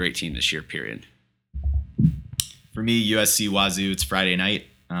going to be a great team this year, period. For me, USC Wazoo, it's Friday night.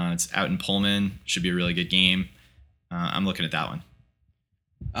 It's out in Pullman. Should be a really good game. I'm looking at that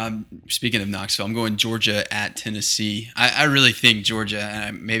one. Speaking of Knoxville, I'm going Georgia at Tennessee. I really think Georgia,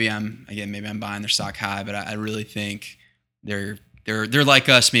 and maybe I'm buying their stock high, but I really think they're like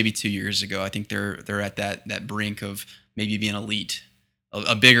us maybe 2 years ago. I think they're at that brink of maybe being elite,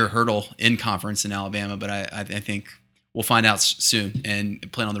 a bigger hurdle in conference in Alabama. But I think we'll find out soon. And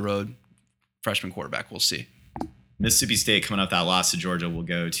playing on the road, freshman quarterback, we'll see. Mississippi State coming off that loss to Georgia will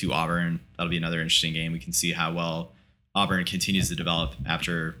go to Auburn. That'll be another interesting game. We can see how well Auburn continues to develop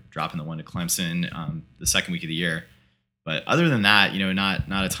after dropping the one to Clemson the second week of the year. But other than that, not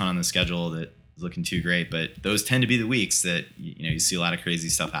a ton on the schedule that is looking too great. But those tend to be the weeks that you see a lot of crazy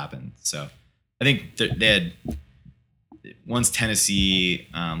stuff happen. So I think they had once Tennessee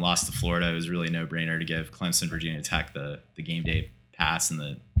lost to Florida, it was really a no-brainer to give Clemson, Virginia Tech the game day pass and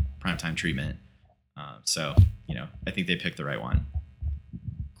the primetime treatment. So I think they picked the right one.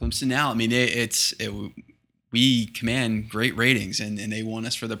 Clemson now. I mean, we command great ratings, and they want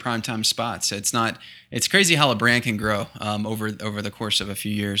us for the primetime spots. It's crazy how a brand can grow over the course of a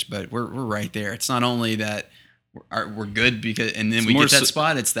few years, but we're right there. It's not only that we're good and then we get that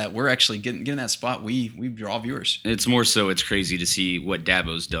spot. It's that we're actually getting that spot. We draw viewers. It's more so it's crazy to see what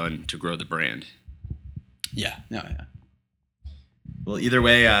Dabo's done to grow the brand. Yeah. Well, either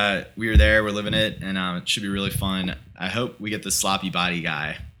way, we were there. We're living it, and it should be really fun. I hope we get the sloppy body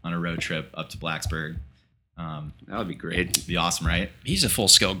guy on a road trip up to Blacksburg. That would be great. It'd be awesome, right? He's a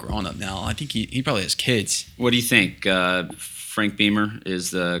full-scale grown-up now. I think he probably has kids. What do you think? Frank Beamer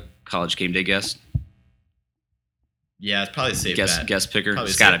is the college game day guest? Yeah, it's probably a safe bet. Guest picker?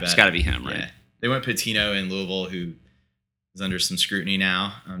 It's got to be him, right? Yeah. They went Patino in Louisville, who is under some scrutiny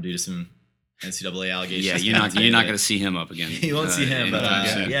now due to some NCAA allegations. Yeah, you're not going to see him up again. You won't see him,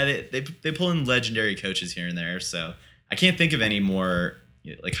 but they pull in legendary coaches here and there. So I can't think of any more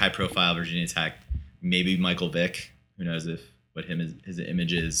high-profile Virginia Tech. Maybe Michael Vick. Who knows what his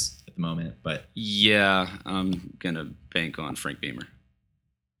image is at the moment? But yeah, I'm gonna bank on Frank Beamer.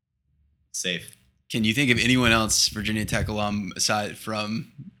 Safe. Can you think of anyone else Virginia Tech alum aside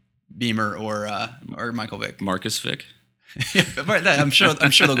from Beamer or Michael Vick? Marcus Vick. I'm sure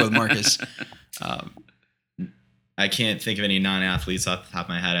they'll go with Marcus. I can't think of any non-athletes off the top of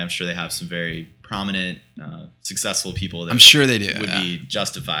my head. I'm sure they have some very prominent, successful people that I'm sure they do. Would be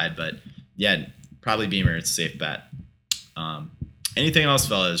justified, but yeah. Probably Beamer. It's a safe bet. Anything else,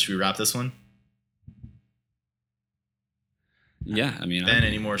 fellas? Should we wrap this one? Yeah, I mean, Ben,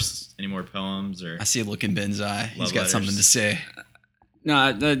 any more poems? Or I see a look in Ben's eye. He's got something to say. No,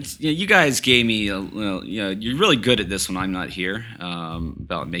 you guys gave me you're really good at this when I'm not here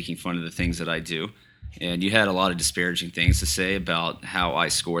about making fun of the things that I do. And you had a lot of disparaging things to say about how I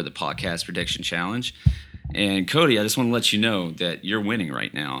score the podcast prediction challenge. And Cody, I just want to let you know that you're winning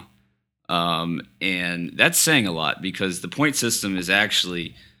right now. And that's saying a lot because the point system is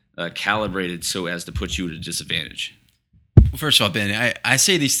actually calibrated so as to put you at a disadvantage. Well, first of all, Ben, I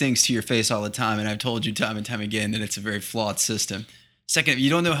say these things to your face all the time, and I've told you time and time again that it's a very flawed system. Second, you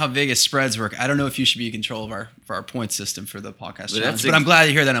don't know how Vegas spreads work. I don't know if you should be in control of our point system for the podcast challenge, but I'm glad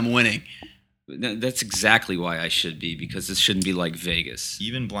to hear that I'm winning. That's exactly why I should be, because this shouldn't be like Vegas.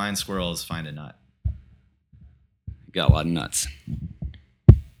 Even blind squirrels find a nut. Got a lot of nuts.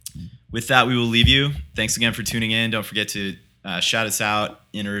 With that, we will leave you. Thanks again for tuning in. Don't forget to shout us out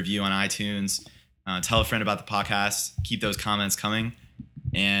in a review on iTunes. Tell a friend about the podcast. Keep those comments coming.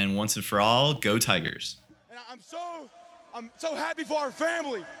 And once and for all, go Tigers. And I'm so happy for our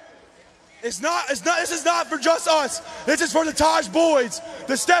family. This is not for just us. This is for the Taj Boyds,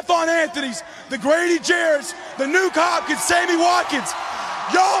 the Stephon Anthonys, the Grady Jarretts, the Nuke Hopkins, Sammy Watkins.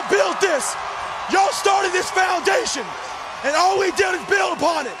 Y'all built this. Y'all started this foundation. And all we did is build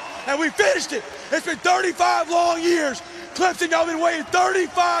upon it. And we finished it. It's been 35 long years. Clemson, y'all been waiting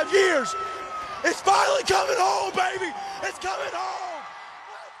 35 years. It's finally coming home, baby. It's coming home.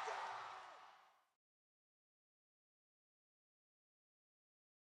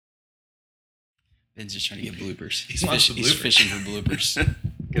 Ben's just trying to get bloopers. He's fishing for bloopers.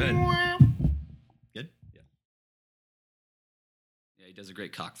 Good. Good? Yeah, he does a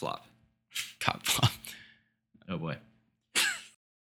great cock flop. Cock flop. Oh, boy.